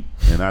speed,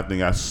 and I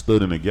think I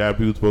stood in the gap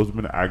he was supposed to be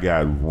in. I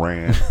got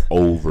ran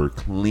over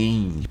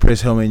clean. You put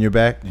his helmet in your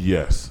back?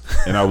 Yes.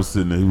 And I was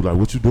sitting there. He was like,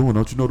 what you doing?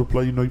 Don't you know the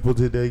play? You know you're supposed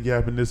to hit that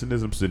gap and this and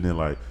this. I'm sitting there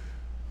like,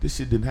 this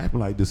shit didn't happen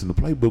like this in the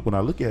playbook when I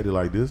look at it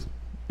like this.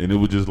 And it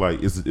was just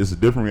like, it's a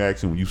different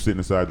reaction when you sit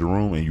inside your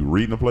room and you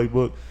reading the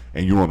playbook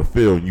and you're on the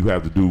field and you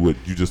have to do what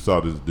you just saw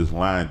this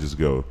line just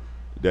go.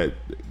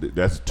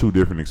 That's two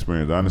different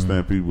experiences. I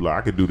understand people like,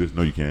 I can do this.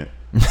 No, you can't.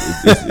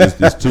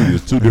 It's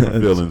two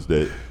different feelings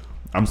that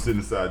I'm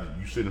sitting inside.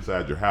 You sit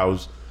inside your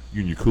house,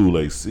 you in your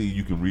Kool-Aid. See,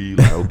 you can read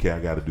like, okay, I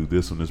got to do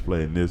this on this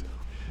play and this.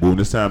 But when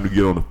it's time to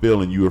get on the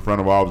field and you in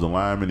front of offensive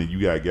linemen and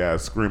you got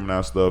guys screaming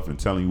out stuff and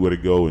telling you where to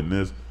go and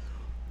this,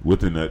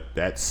 within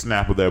that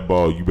snap of that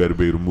ball, you better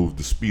be able to move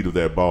the speed of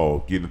that ball,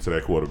 get into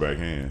that quarterback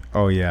hand.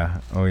 Oh yeah.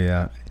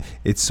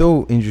 It's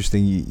so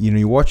interesting. You know,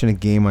 you're watching a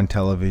game on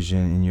television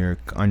and you're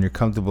on your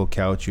comfortable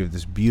couch. You have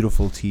this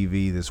beautiful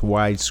TV, this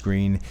wide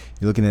screen.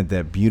 You're looking at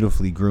that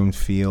beautifully groomed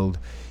field.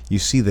 You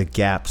see the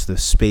gaps, the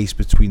space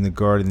between the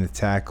guard and the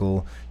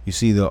tackle. You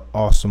see the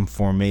awesome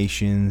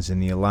formations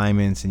and the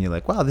alignments, and you're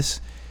like, wow,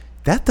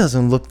 that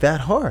doesn't look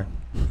that hard.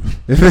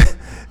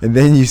 And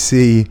then you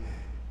see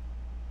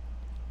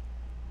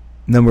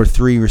number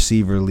 3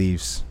 receiver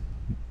leaves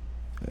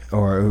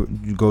or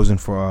goes in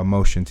for a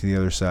motion to the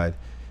other side.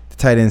 The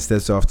tight end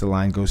steps off the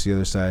line, goes to the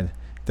other side.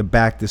 The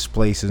back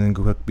displaces and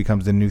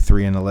becomes the new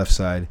 3 on the left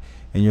side.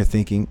 And you're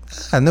thinking,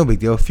 no big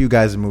deal. A few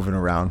guys are moving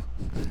around.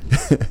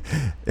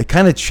 It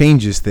kind of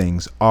changes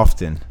things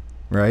often,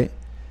 right?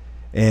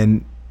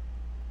 And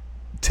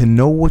to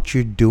know what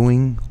you're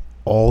doing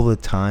all the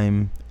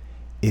time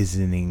is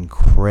an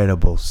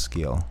incredible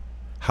skill.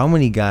 How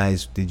many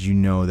guys did you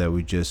know that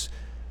would just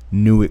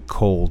knew it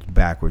cold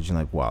backwards? You're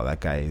like, wow,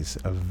 that guy is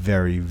a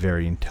very,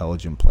 very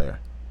intelligent player.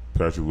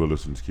 Patrick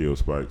Willis and Takeo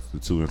Spikes, the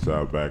two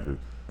inside backers.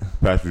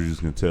 Patrick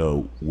just can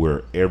tell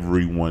where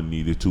everyone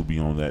needed to be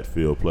on that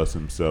field, plus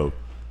himself.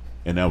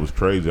 And that was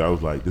crazy. I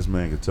was like, this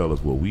man can tell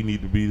us what we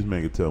need to be. This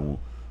man can tell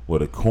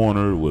what a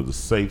corner, what a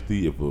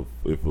safety, if a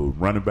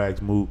running back's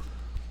move.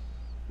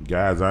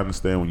 Guys, I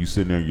understand when you're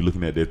sitting there and you're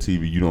looking at that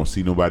TV, you don't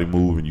see nobody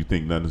move and you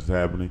think nothing's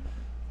happening.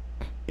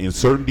 In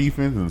certain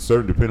defense and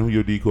certain, depending on who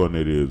your D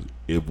coordinator is,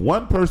 if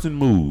one person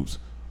moves,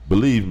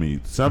 believe me,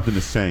 something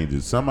is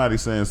changing.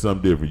 Somebody's saying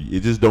something different.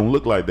 It just don't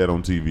look like that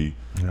on TV.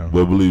 No.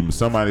 But believe me,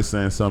 somebody's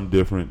saying something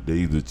different. They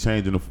either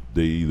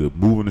they either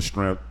moving the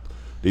strength,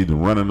 they either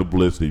running the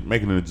blitz, they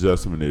making an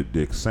adjustment,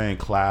 they're saying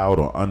cloud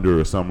or under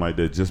or something like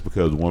that just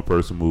because one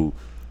person moved.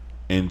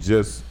 And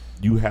just,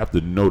 you have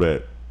to know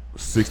that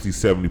 60,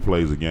 70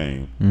 plays a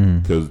game.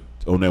 Because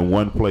on that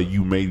one play,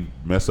 you may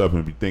mess up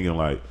and be thinking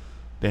like,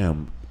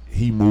 damn,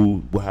 he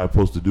moved, what I'm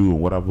supposed to do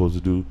and what I'm supposed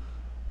to do.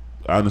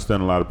 I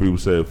understand a lot of people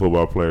say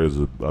football players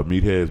are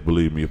meatheads.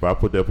 Believe me, if I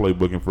put that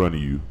playbook in front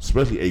of you,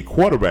 especially a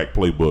quarterback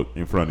playbook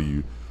in front of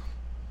you,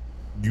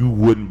 you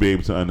wouldn't be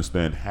able to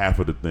understand half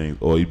of the things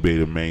or you'd be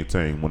able to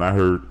maintain. When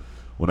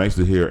I used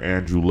to hear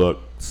Andrew Luck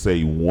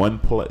say one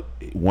play,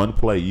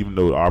 even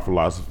though our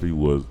philosophy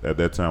was at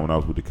that time when I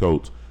was with the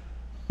coach,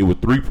 it was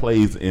 3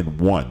 plays in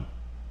one.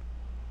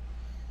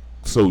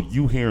 So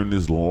you hearing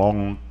this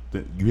long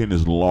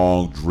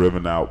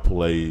driven out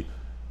play,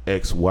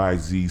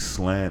 XYZ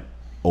slant,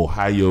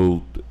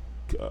 Ohio,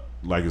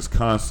 like its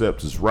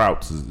concepts, its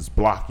routes, its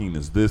blocking,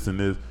 its this and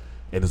this,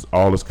 and it's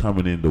all is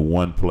coming into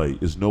one play.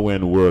 It's nowhere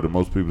in the world that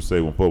most people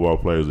say when football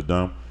players are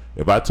dumb.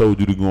 If I told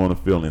you to go on the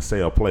field and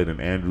say a play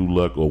that Andrew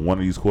Luck or one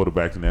of these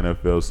quarterbacks in the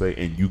NFL say,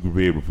 and you could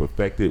be able to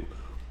perfect it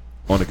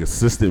on a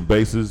consistent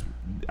basis,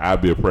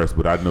 I'd be impressed.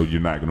 But I know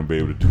you're not going to be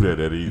able to do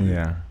that easy.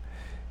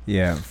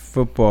 Yeah.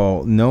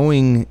 Football,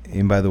 knowing,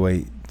 and by the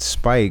way,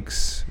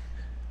 Spikes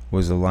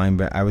was a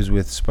linebacker. I was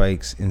with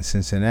Spikes in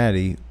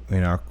Cincinnati,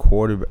 and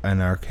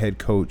our head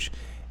coach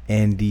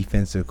and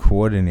defensive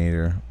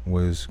coordinator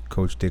was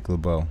Coach Dick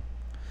LeBeau.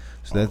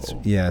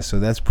 So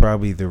that's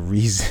probably the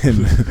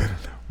reason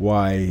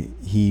why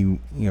he,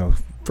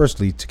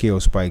 firstly, Takeo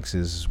Spikes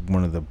is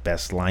one of the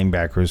best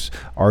linebackers,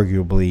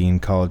 arguably, in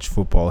college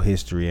football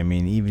history. I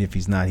mean, even if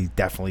he's not, he's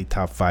definitely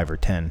top 5 or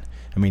 10.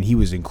 I mean, he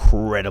was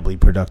incredibly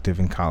productive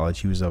in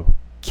college. He was a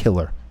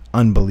killer,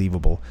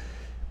 unbelievable.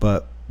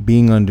 But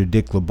being under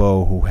Dick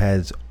LeBeau, who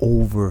has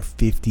over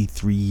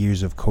 53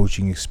 years of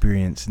coaching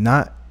experience,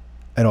 not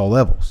at all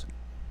levels,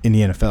 in the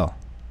NFL.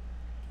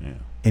 Yeah.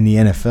 In the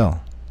NFL.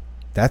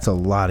 That's a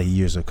lot of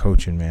years of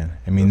coaching, man.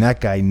 I mean,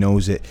 that guy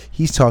knows it.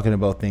 He's talking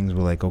about things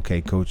where, like, okay,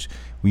 coach,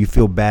 will you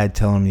feel bad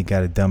telling him you got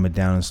to dumb it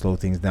down and slow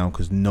things down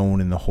because no one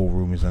in the whole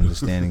room is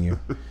understanding you?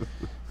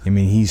 I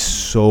mean, he's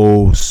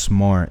so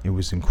smart. It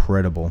was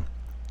incredible.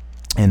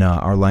 And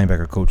our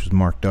linebacker coach was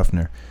Mark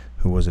Duffner.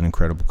 who was an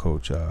incredible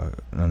coach, a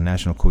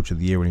national coach of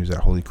the year when he was at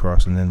Holy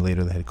Cross, and then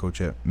later the head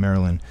coach at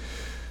Maryland.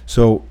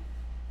 So,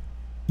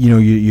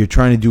 you're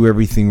trying to do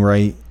everything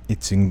right.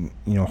 It's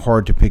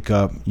hard to pick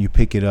up. You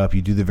pick it up.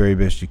 You do the very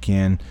best you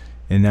can,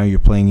 and now you're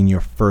playing in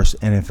your first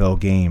NFL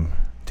game.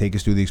 Take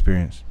us through the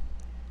experience.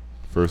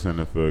 First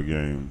NFL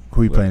game.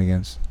 Who are you playing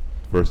against?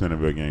 First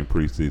NFL game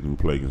preseason, we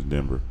played against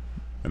Denver,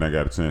 and I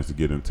got a chance to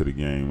get into the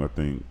game, I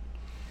think.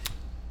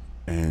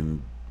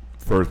 And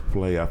first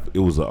play, it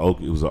was a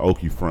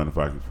Okie front,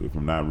 if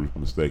I'm not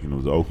mistaken. It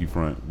was an Okie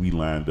front. We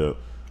lined up.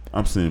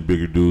 I'm seeing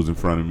bigger dudes in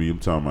front of me. I'm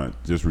talking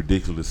about just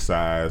ridiculous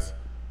size,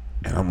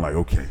 and I'm like,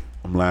 okay,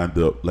 I'm lined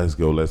up. Let's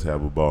go. Let's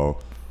have a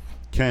ball.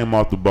 Came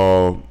off the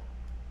ball.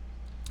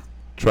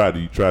 Tried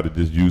to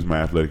just use my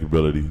athletic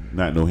ability.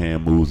 Not no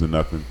hand moves or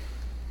nothing.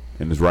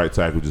 And his right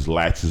tackle just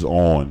latches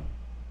on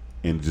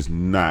and just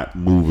not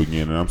move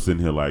again. And I'm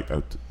sitting here like,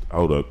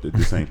 hold up,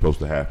 this ain't supposed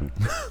to happen.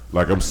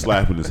 Like, I'm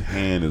slapping his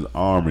hand, his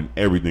arm, and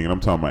everything. And I'm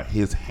talking about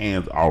his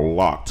hands are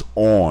locked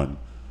on.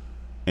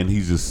 And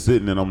he's just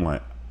sitting, and I'm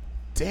like,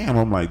 damn,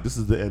 I'm like, this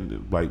is the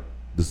end. Like,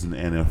 this is the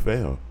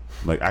NFL.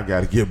 Like, I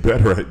got to get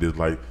better at this.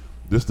 Like,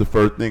 this is the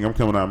first thing. I'm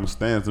coming out of my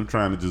stance. I'm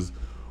trying to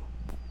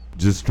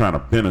just trying to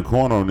bend a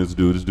corner on this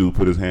dude. This dude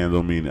put his hands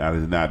on me, and I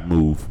did not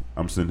move.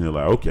 I'm sitting here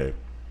like, okay.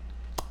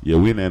 Yeah,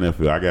 we in the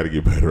NFL. I got to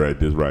get better at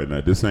this right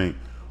now. This ain't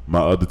my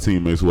other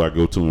teammates who I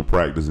go to in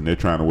practice, and they're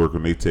trying to work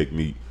on their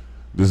technique.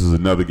 This is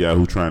another guy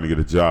who's trying to get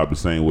a job the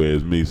same way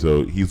as me,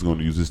 so he's going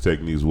to use his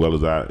technique as well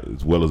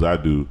as I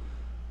do.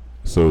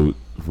 So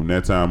from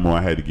that time on,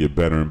 I had to get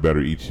better and better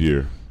each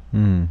year.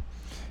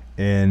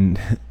 And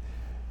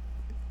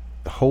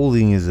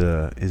holding is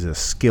a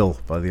skill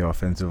by the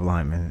offensive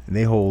lineman.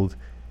 They hold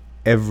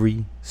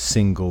every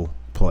single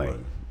play. Right.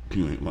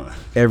 You ain't lying.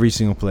 Every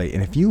single play.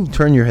 And if you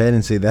turn your head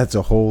and say that's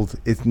a hold,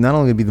 it's not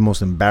only going to be the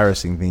most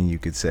embarrassing thing you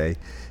could say,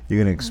 you're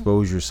going to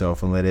expose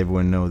yourself and let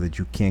everyone know that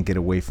you can't get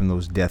away from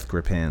those death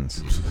grip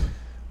hands.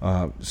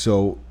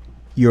 So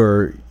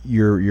you're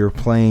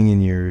playing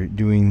and you're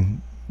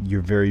doing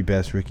your very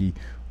best, Ricky.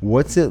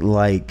 What's it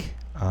like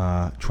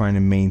trying to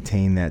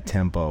maintain that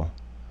tempo?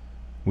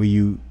 Where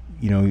you've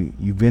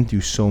been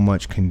through so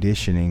much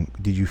conditioning.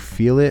 Did you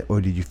feel it,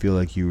 or did you feel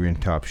like you were in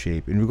top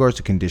shape? In regards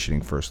to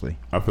conditioning, firstly.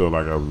 I felt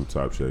like I was in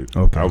top shape.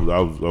 Okay. I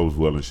was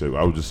well in shape.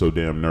 I was just so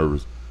damn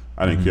nervous.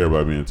 I didn't care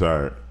about being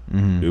tired.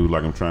 It was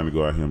like I'm trying to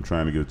go out here. I'm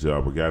trying to get a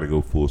job. I got to go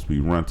full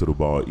speed, run to the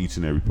ball each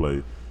and every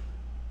play.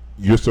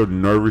 You're so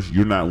nervous.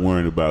 You're not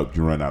worrying about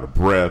you run out of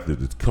breath,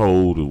 if it's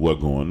cold, or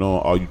what's going on.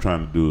 All you're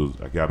trying to do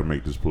is, I got to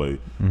make this play.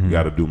 I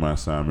got to do my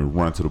assignment,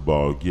 run to the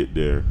ball, get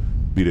there,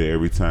 be there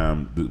every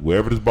time.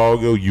 Wherever this ball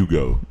go, you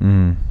go.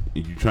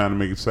 If you're trying to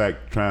make a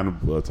sack, trying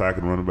to attack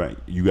and run it back,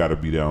 you got to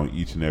be there on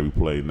each and every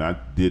play. And I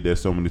did that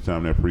so many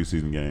times in that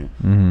preseason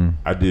game.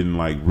 I didn't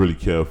really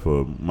care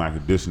for my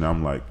condition.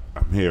 I'm like,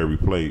 I'm here every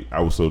play.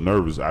 I was so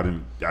nervous. I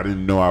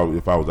didn't know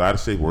if I was out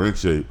of shape or in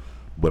shape,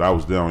 but I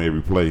was there on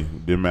every play.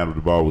 Didn't matter if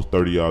the ball was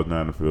 30 yards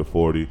down the field,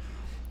 40,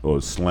 or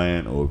a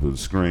slant, or if it was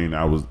a screen.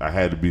 I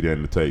had to be there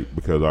in the tape,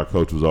 because our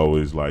coach was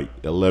always like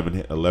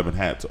 11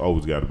 hats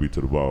always got to be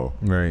to the ball.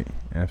 Right,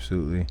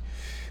 absolutely.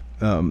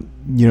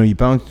 You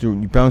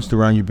bounced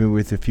around. You've been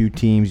with a few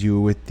teams. You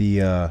were with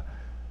the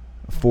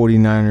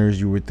 49ers.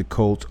 You were with the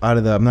Colts.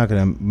 I'm not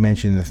going to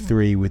mention the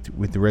three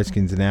with the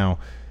Redskins now,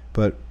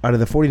 but out of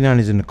the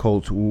 49ers and the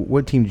Colts,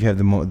 what team did you have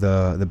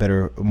the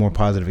better, more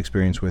positive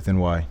experience with,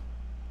 and why?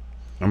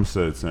 I'm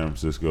saying San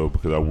Francisco,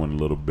 because I went a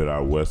little bit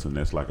out west, and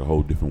that's like a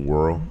whole different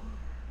world.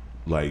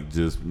 Like,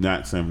 just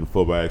not saying from the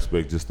football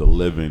aspect, just the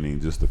living and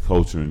just the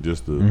culture and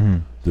just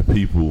the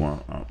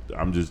people.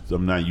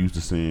 I'm not used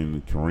to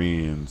seeing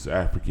Koreans,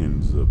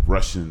 Africans,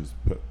 Russians,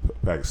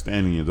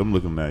 Pakistanians. I'm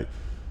looking like,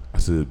 I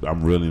said,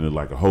 I'm really in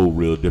like a whole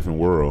real different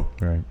world.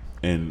 Right.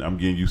 And I'm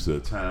getting used to the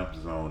time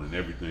zone and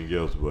everything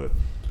else. But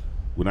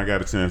when I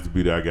got a chance to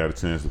be there, I got a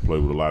chance to play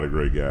with a lot of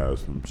great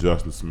guys, from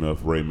Justin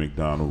Smith, Ray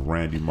McDonald,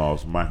 Randy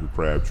Moss, Michael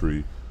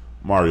Crabtree,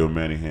 Mario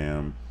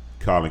Manningham,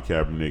 Colin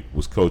Kaepernick.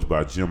 Was coached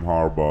by Jim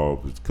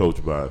Harbaugh. Was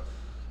coached by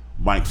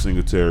Mike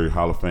Singletary,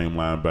 Hall of Fame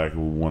linebacker,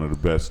 one of the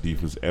best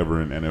defense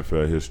ever in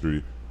NFL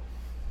history.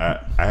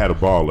 I had a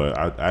ball there.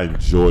 I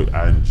enjoyed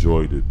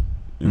it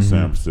in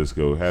San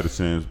Francisco. Had a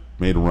chance,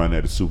 made a run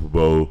at the Super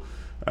Bowl.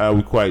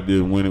 We quite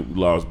didn't win it. We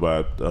lost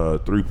by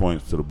 3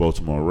 points to the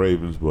Baltimore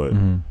Ravens, but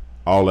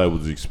all that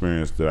was the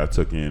experience that I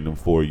took in them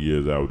 4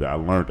 years out there. I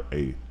learned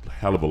a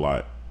hell of a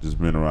lot just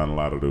being around a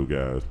lot of those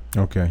guys.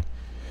 Okay.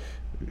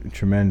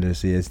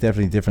 Tremendous. Yeah, it's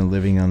definitely different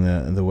living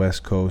on the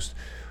West Coast.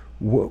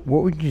 What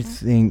would you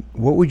think?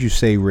 What would you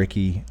say,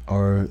 Ricky,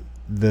 are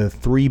the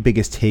three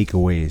biggest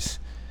takeaways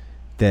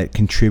that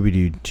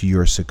contributed to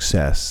your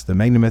success? The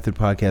Magnum Method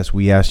podcast,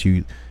 we asked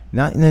you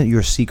not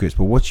your secrets,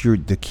 but what's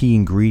the key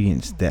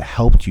ingredients that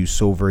helped you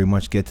so very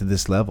much get to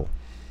this level?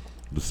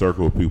 The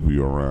circle of people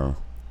you're around.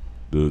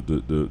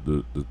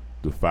 The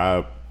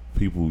 5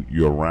 people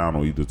you're around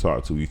or either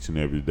talk to each and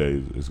every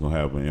day is going to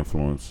have an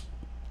influence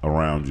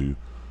around you.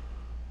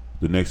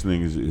 The next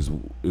thing is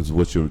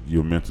what's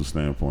your mental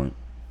standpoint.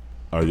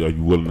 Are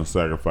you willing to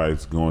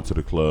sacrifice going to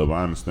the club?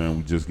 I understand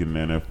we just get in the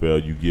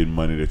NFL. You get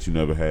money that you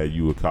never had.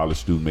 You a college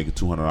student making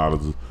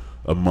 $200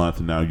 a month,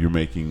 and now you're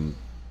making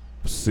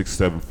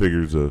 6-7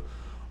 figures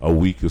a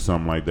week or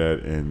something like that,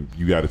 and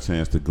you got a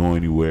chance to go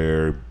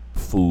anywhere,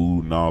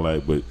 food and all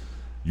that, but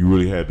you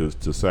really had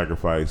to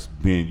sacrifice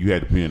you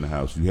had to be in the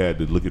house. You had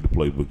to look at the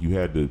playbook. You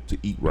had to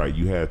eat right.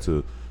 You had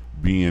to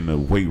be in the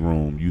weight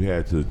room. You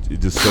had to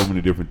just so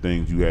many different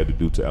things you had to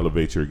do to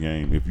elevate your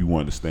game if you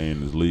wanted to stay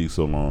in this league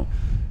so long.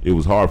 It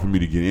was hard for me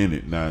to get in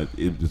it. Now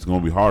it's going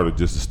to be harder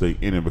just to stay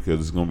in it because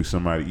it's going to be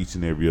somebody each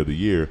and every other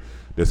year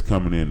that's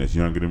coming in that's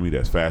younger than me,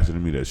 that's faster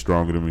than me, that's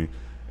stronger than me,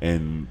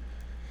 and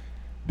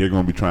they're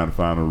going to be trying to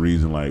find a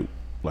reason like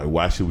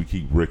why should we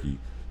keep Ricky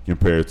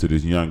compared to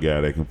this young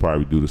guy that can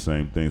probably do the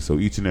same thing. So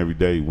each and every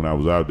day when I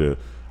was out there,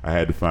 I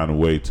had to find a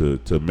way to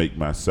make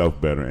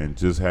myself better. And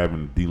just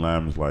having D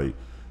linemen like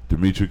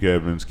Demetric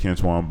Evans,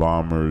 Kentuan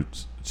Bomber,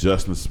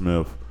 Justin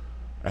Smith,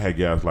 I had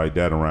guys like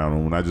that around.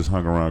 And when I just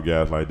hung around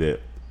guys like that,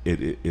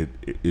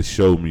 it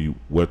showed me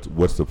what's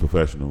the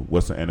professional,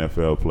 what's the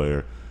NFL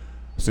player.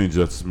 I seen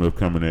Justin Smith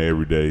coming there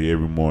every day,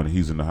 every morning.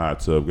 He's in the hot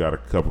tub, got a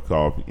cup of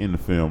coffee in the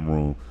film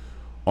room,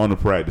 on the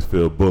practice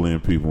field, bullying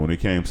people. When it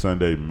came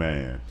Sunday,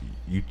 man,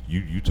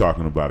 you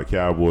talking about a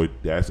cowboy?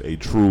 That's a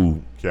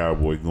true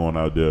cowboy going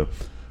out there,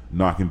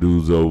 knocking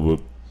dudes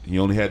over. He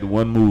only had the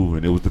one move,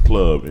 and it was the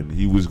club, and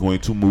he was going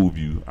to move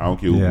you. I don't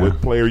care what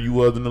player you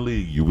was in the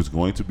league, you was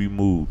going to be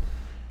moved.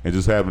 And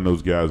just having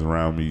those guys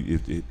around me,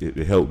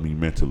 it helped me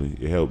mentally.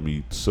 It helped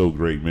me so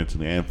great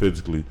mentally and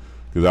physically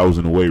because I was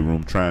in the weight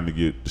room trying to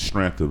get the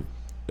strength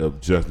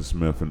of Justin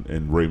Smith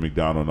and Ray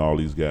McDonald and all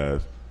these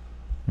guys.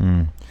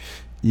 I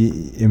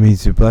mean,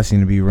 it's a blessing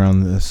to be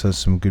around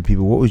some good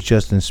people. What was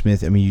Justin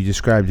Smith? I mean, you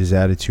described his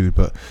attitude,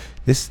 but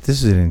this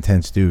is an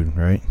intense dude,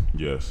 right?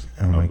 Yes.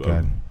 Oh, my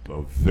God.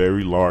 A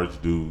very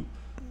large dude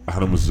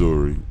out of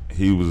Missouri.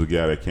 He was a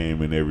guy that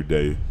came in every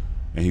day,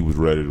 and he was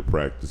ready to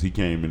practice. He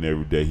came in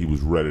every day. He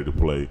was ready to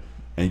play.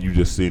 And you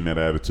just seen that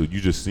attitude. You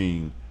just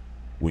seen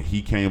when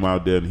he came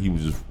out there and he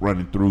was just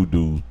running through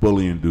dudes,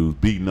 bullying dudes,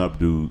 beating up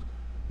dudes.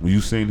 When you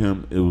seen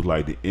him, it was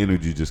like the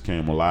energy just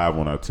came alive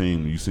on our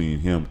team. When you seen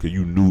him, because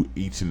you knew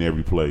each and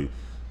every play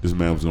this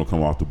man was going to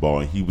come off the ball,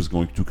 and he was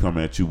going to come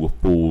at you with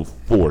full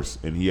force,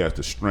 and he has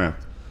the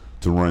strength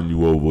to run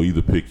you over or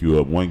either pick you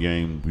up. One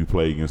game we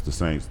played against the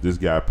Saints, this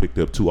guy picked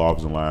up 2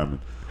 offensive linemen,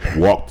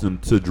 walked him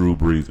to Drew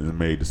Brees, and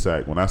made the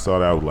sack. When I saw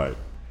that, I was like,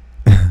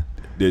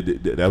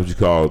 that what you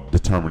call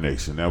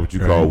determination. That what you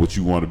call what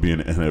you want to be in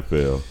the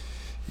NFL.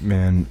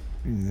 Man,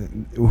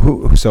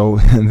 so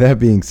that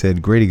being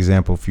said, great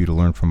example for you to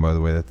learn from, by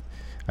the way. That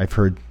I've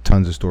heard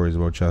tons of stories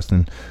about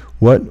Justin.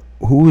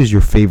 Who is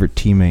your favorite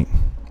teammate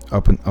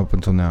up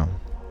until now?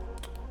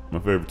 My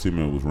favorite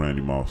teammate was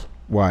Randy Moss.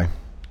 Why?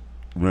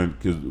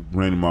 Because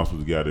Randy Moss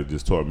was the guy that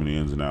just taught me the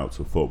ins and outs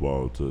of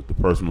football, to the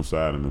personal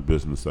side and the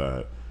business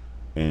side,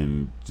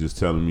 and just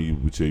telling me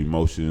with your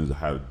emotions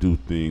how to do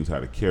things, how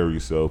to carry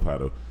yourself,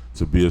 how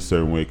to be a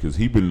certain way. Because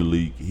he been in the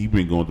league, he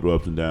been going through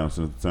ups and downs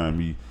since the time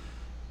he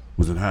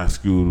was in high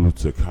school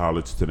to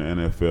college to the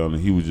NFL,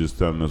 and he was just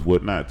telling us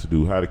what not to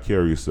do, how to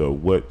carry yourself,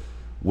 what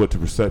the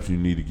perception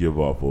you need to give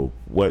off, or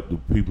what do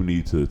people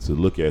need to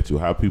look at you,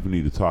 how people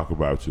need to talk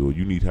about you, or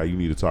how you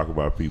need to talk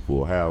about people,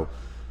 or how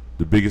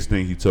the biggest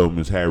thing he told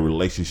me is have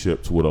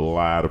relationships with a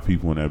lot of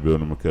people in that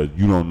building, because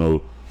you don't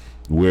know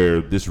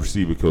where this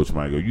receiver coach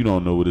might go. You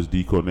don't know where this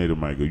D coordinator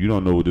might go. You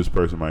don't know where this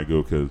person might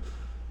go, because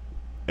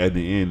at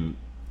the end,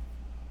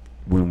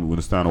 when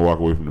it's time to walk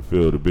away from the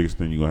field, the biggest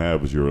thing you're going to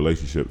have is your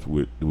relationships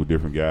with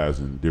different guys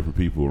and different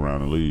people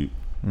around the league.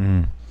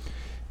 Mm.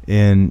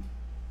 And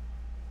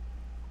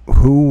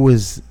who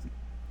was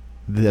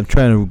I'm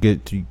trying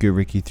to get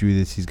Ricky through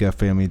this. He's got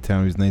family in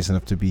town. He's nice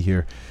enough to be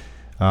here.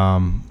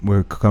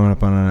 We're coming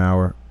up on an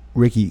hour.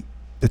 Ricky,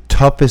 the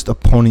toughest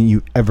opponent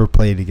you ever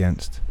played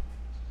against?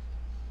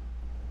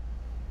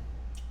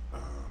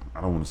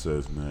 I don't want to say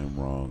his name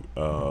wrong.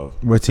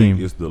 What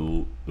team? It's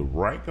the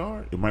right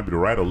guard. It might be the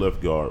right or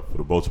left guard for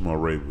the Baltimore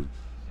Ravens.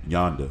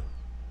 Yonder.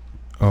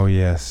 Oh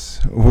yes.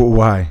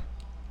 Why?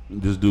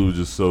 This dude was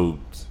just so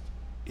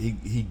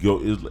he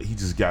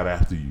just got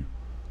after you.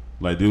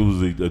 Like there was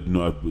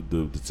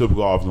the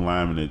typical offensive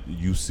lineman that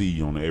you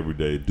see on the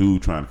everyday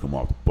dude trying to come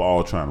off the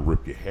ball, trying to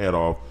rip your head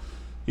off.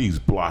 He's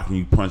blocking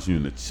you, punching you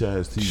in the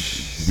chest.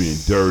 He's being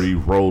dirty,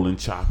 rolling,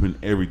 chopping,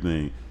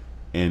 everything.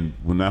 And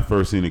when I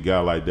first seen a guy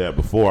like that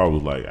before,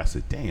 I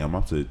said,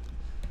 damn,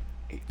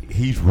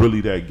 he's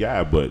really that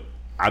guy. But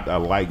I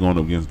like going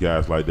up against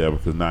guys like that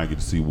because now I get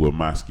to see what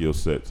my skill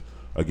sets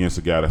against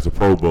a guy that's a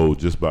Pro Bowl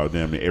just about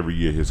damn near every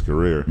year of his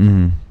career.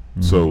 Mm-hmm.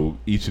 Mm-hmm. So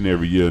each and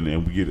every year,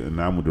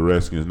 and I'm with the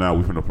Redskins now.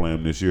 We're going to play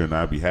him this year, and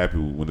I'd be happy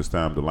when it's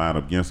time to line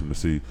up against him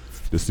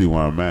to see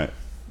where I'm at.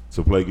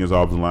 So play against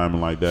offensive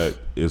linemen like that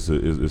is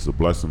a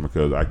blessing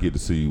because I get to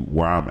see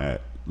where I'm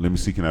at. Let me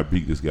see, can I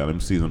beat this guy? Let me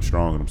see if I'm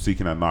strong. Let me see,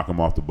 can I knock him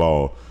off the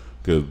ball?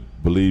 Because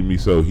believe me,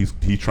 so he's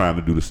trying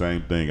to do the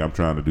same thing I'm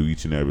trying to do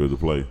each and every other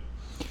play.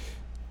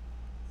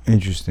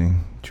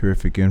 Interesting,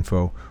 terrific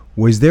info.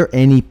 Was there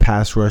any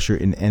pass rusher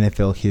in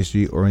NFL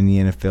history or in the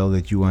NFL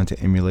that you want to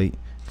emulate?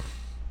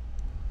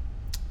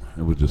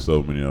 It was just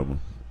so many of them.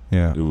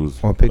 Yeah. It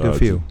was. Well, pick a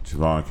few.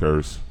 Javon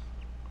Curse,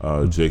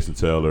 Jason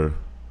Taylor,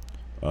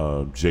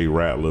 Jay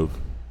Ratliff,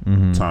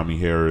 Mm-hmm. Tommy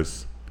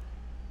Harris.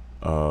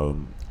 Let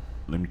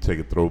me take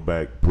a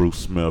throwback. Bruce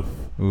Smith.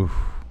 Oof.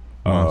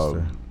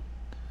 Monster.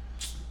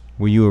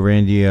 Were you a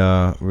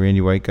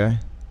Randy White guy?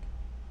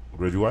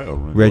 Reggie White? Oh,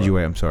 Reggie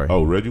White, I'm sorry.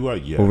 Oh, Reggie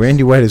White, yes. Well,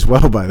 Randy White as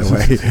well, by the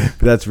way.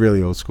 But that's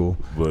really old school.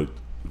 But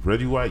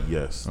Reggie White,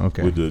 yes.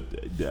 Okay. With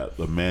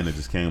the man that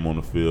just came on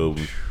the field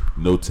with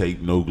no tape,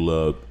 no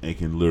glove, and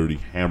can literally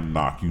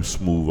knock you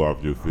smooth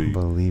off your feet.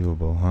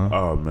 Unbelievable, huh?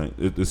 Oh, man.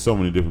 There's so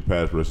many different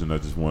pass rushers I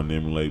just wanted to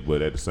emulate,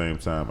 but at the same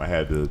time, I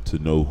had to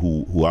know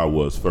who I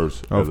was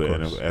first as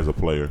a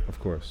player. Of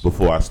course.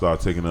 Before I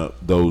started taking up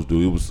those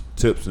dudes. It was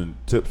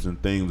tips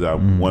and things I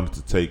wanted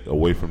to take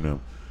away from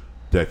them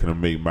that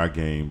can make my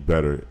game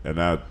better. And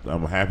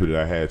I'm happy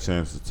that I had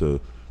chances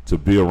to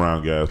be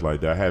around guys like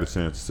that. I had a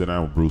chance to sit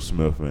down with Bruce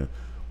Smith and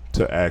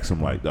to ask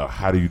him, like,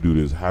 how do you do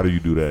this? How do you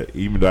do that?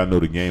 Even though I know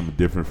the game is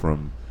different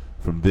from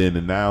then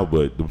and now,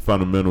 but the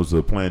fundamentals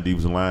of playing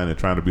defensive line and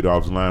trying to beat the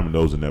offensive lineman,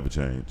 those will never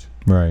change.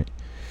 Right.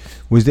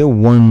 Was there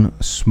one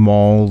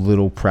small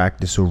little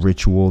practice or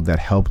ritual that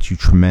helped you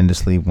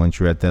tremendously once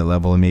you're at that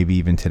level and maybe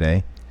even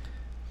today?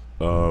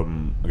 I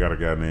got a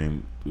guy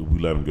named, we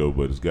let him go,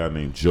 but this guy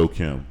named Joe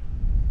Kim.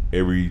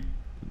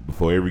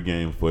 Before every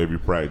game, before every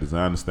practice,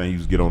 I understand he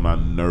was get on our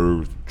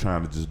nerves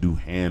trying to just do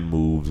hand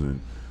moves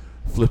and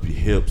flip your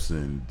hips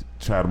and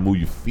try to move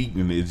your feet,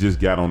 and it just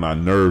got on our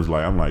nerves.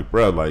 Like, I'm like,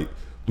 bro, like,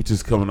 we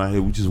just coming out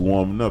here, we just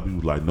warming up. He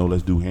was like, no,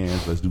 let's do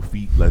hands, let's do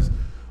feet, let's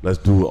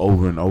do it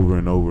over and over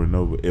and over and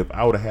over. If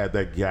I would have had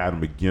that guy in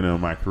the beginning of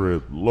my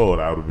career, Lord,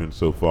 I would have been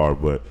so far.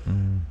 But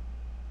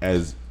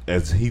as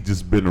he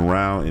just been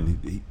around,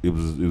 and it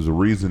was a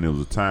reason, it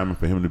was a timing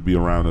for him to be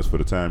around us for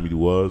the time he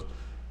was.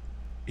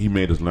 He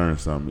made us learn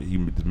something. He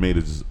made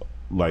us just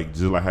like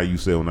how you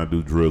say when I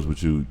do drills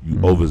with you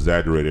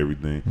over-exaggerate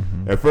everything.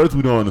 At first,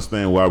 we don't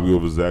understand why we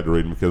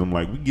over-exaggerating, because I'm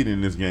like, we get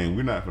in this game,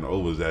 we're not going to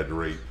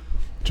over-exaggerate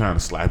trying to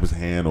slap his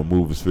hand or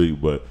move his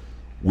feet. But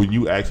when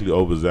you actually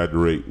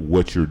over-exaggerate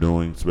what you're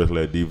doing,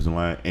 especially at defensive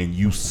line, and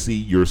you see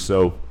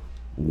yourself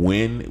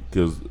win,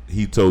 because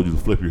he told you to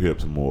flip your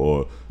hips more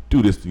or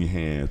do this to your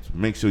hands,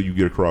 make sure you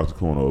get across the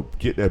corner or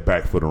get that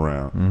back foot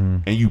around,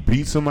 and you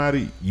beat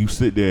somebody, you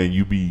sit there and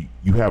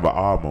you have an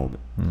awe moment.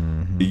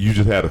 You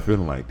just had a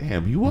feeling like,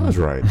 damn, he was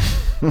right.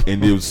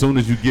 And then as soon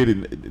as you get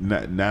it,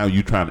 now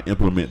you're trying to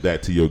implement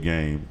that to your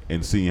game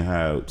and seeing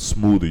how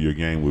smoother your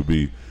game would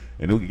be.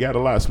 And it got a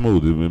lot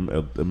smoother.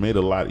 It made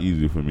it a lot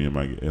easier for me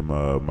in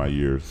my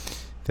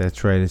years.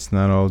 That's right. It's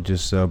not all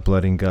just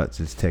blood and guts.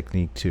 It's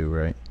technique too,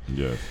 right?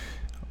 Yeah.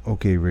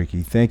 Okay,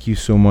 Ricky, thank you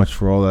so much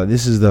for all that.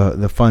 This is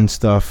the fun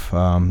stuff.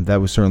 That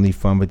was certainly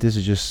fun, but this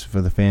is just for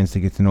the fans to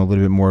get to know a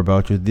little bit more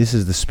about you. This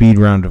is the speed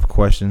round of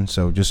questions,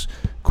 so just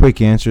quick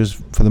answers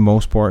for the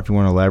most part. If you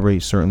want to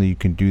elaborate, certainly you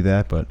can do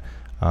that, but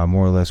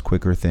more or less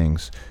quicker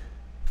things.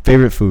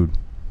 Favorite food?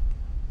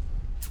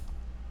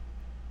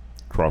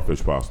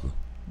 Crawfish pasta.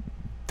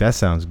 That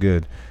sounds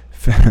good.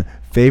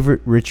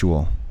 Favorite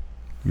ritual?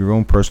 Your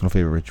own personal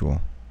favorite ritual?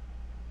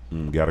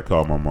 Gotta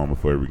call my mama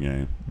for every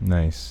game.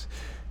 Nice.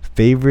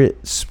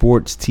 Favorite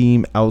sports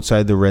team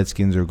outside the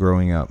Redskins or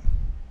growing up?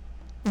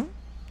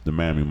 The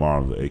Miami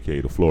Marlins,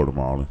 a.k.a. the Florida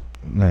Marlins.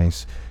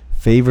 Nice.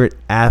 Favorite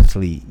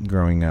athlete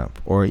growing up?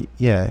 Or,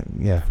 yeah.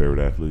 Favorite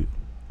athlete?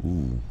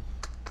 Ooh.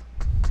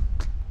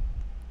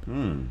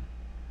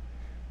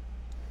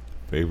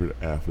 Favorite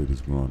athlete is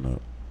growing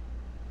up.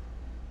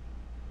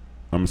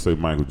 I'm going to say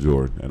Michael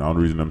Jordan. And the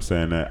only reason I'm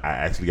saying that, I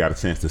actually got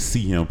a chance to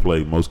see him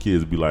play. Most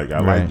kids be like, I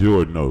like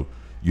Jordan. No,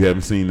 you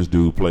haven't seen this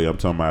dude play. I'm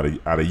talking about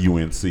out of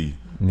UNC.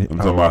 I'm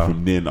talking about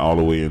from then all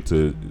the way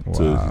into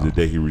to the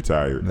day he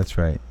retired. That's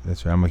right.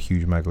 I'm a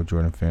huge Michael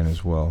Jordan fan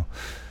as well.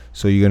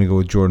 So you're going to go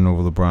with Jordan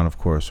over LeBron, of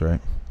course,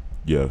 right?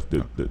 Yeah.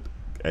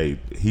 Hey,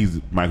 he's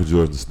Michael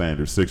Jordan's the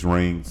standard. 6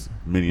 rings,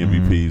 many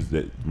MVPs.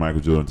 That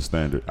Michael Jordan's the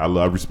standard. I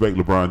respect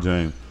LeBron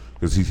James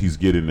because he's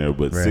getting there,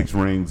 but 6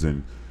 rings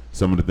and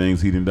some of the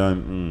things he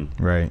done.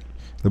 Right.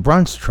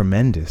 LeBron's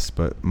tremendous,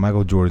 but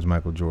Michael Jordan's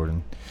Michael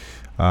Jordan.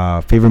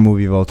 Favorite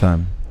movie of all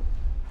time?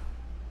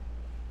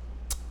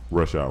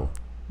 Rush Hour.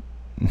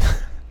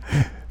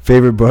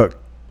 Favorite book?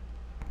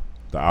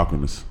 The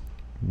Alchemist.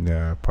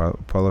 Yeah,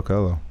 Paulo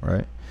Coelho,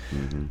 right?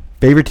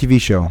 Favorite TV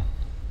show?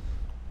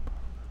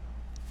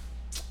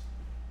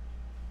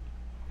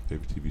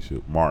 Favorite TV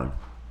show? Martin.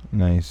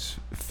 Nice.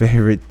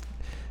 Favorite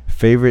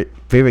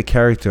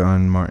character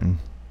on Martin?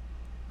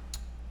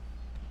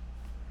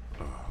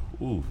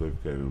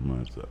 Favorite character on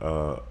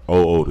Martin.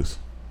 Otis.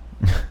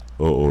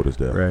 Otis,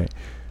 that. Right.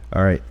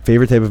 All right.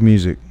 Favorite type of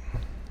music?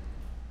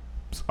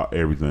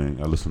 Everything.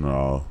 I listen to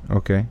all.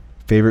 Okay.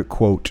 Favorite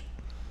quote?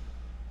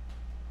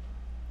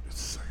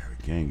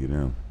 I can't get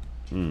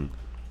him.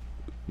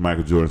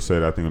 Michael Jordan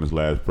said, I think on his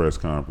last press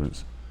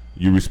conference,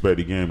 you respect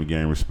the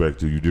game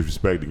respect you. You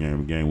disrespect the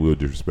game will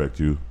disrespect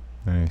you.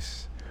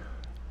 Nice.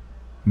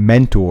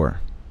 Mentor?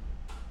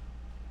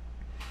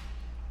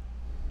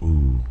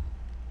 Ooh.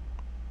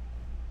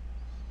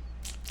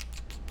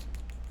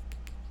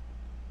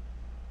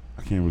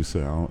 I can't really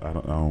say. I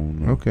don't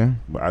know. Okay.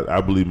 But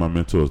I believe my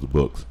mentor is the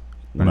books.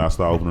 When I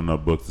start opening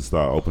up books, to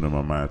start opening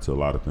my mind to a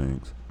lot of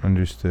things.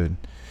 Understood.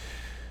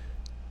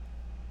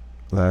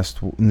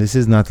 This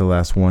is not the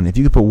last one. If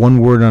you could put one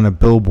word on a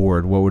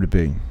billboard, what would it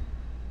be?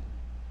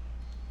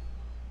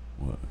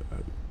 What?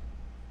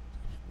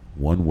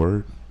 One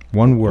word?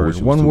 One word.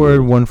 One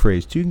word, one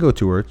phrase. You can go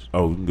 2 words.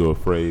 Oh, we can go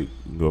afraid.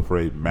 We can go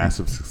afraid.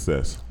 Massive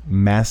success.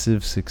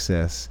 Massive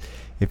success.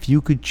 If you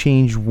could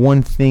change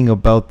one thing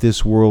about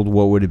this world,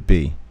 what would it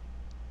be?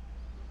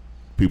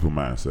 People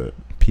mindset.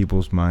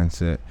 People's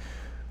mindset.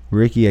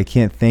 Ricky, I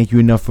can't thank you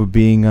enough for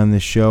being on the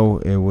show.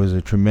 It was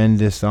a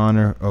tremendous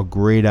honor, a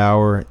great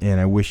hour, and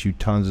I wish you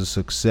tons of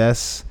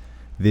success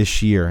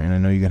this year. And I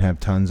know you're going to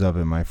have tons of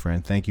it, my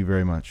friend. Thank you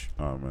very much.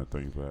 Oh, man.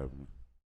 Thank you for having me.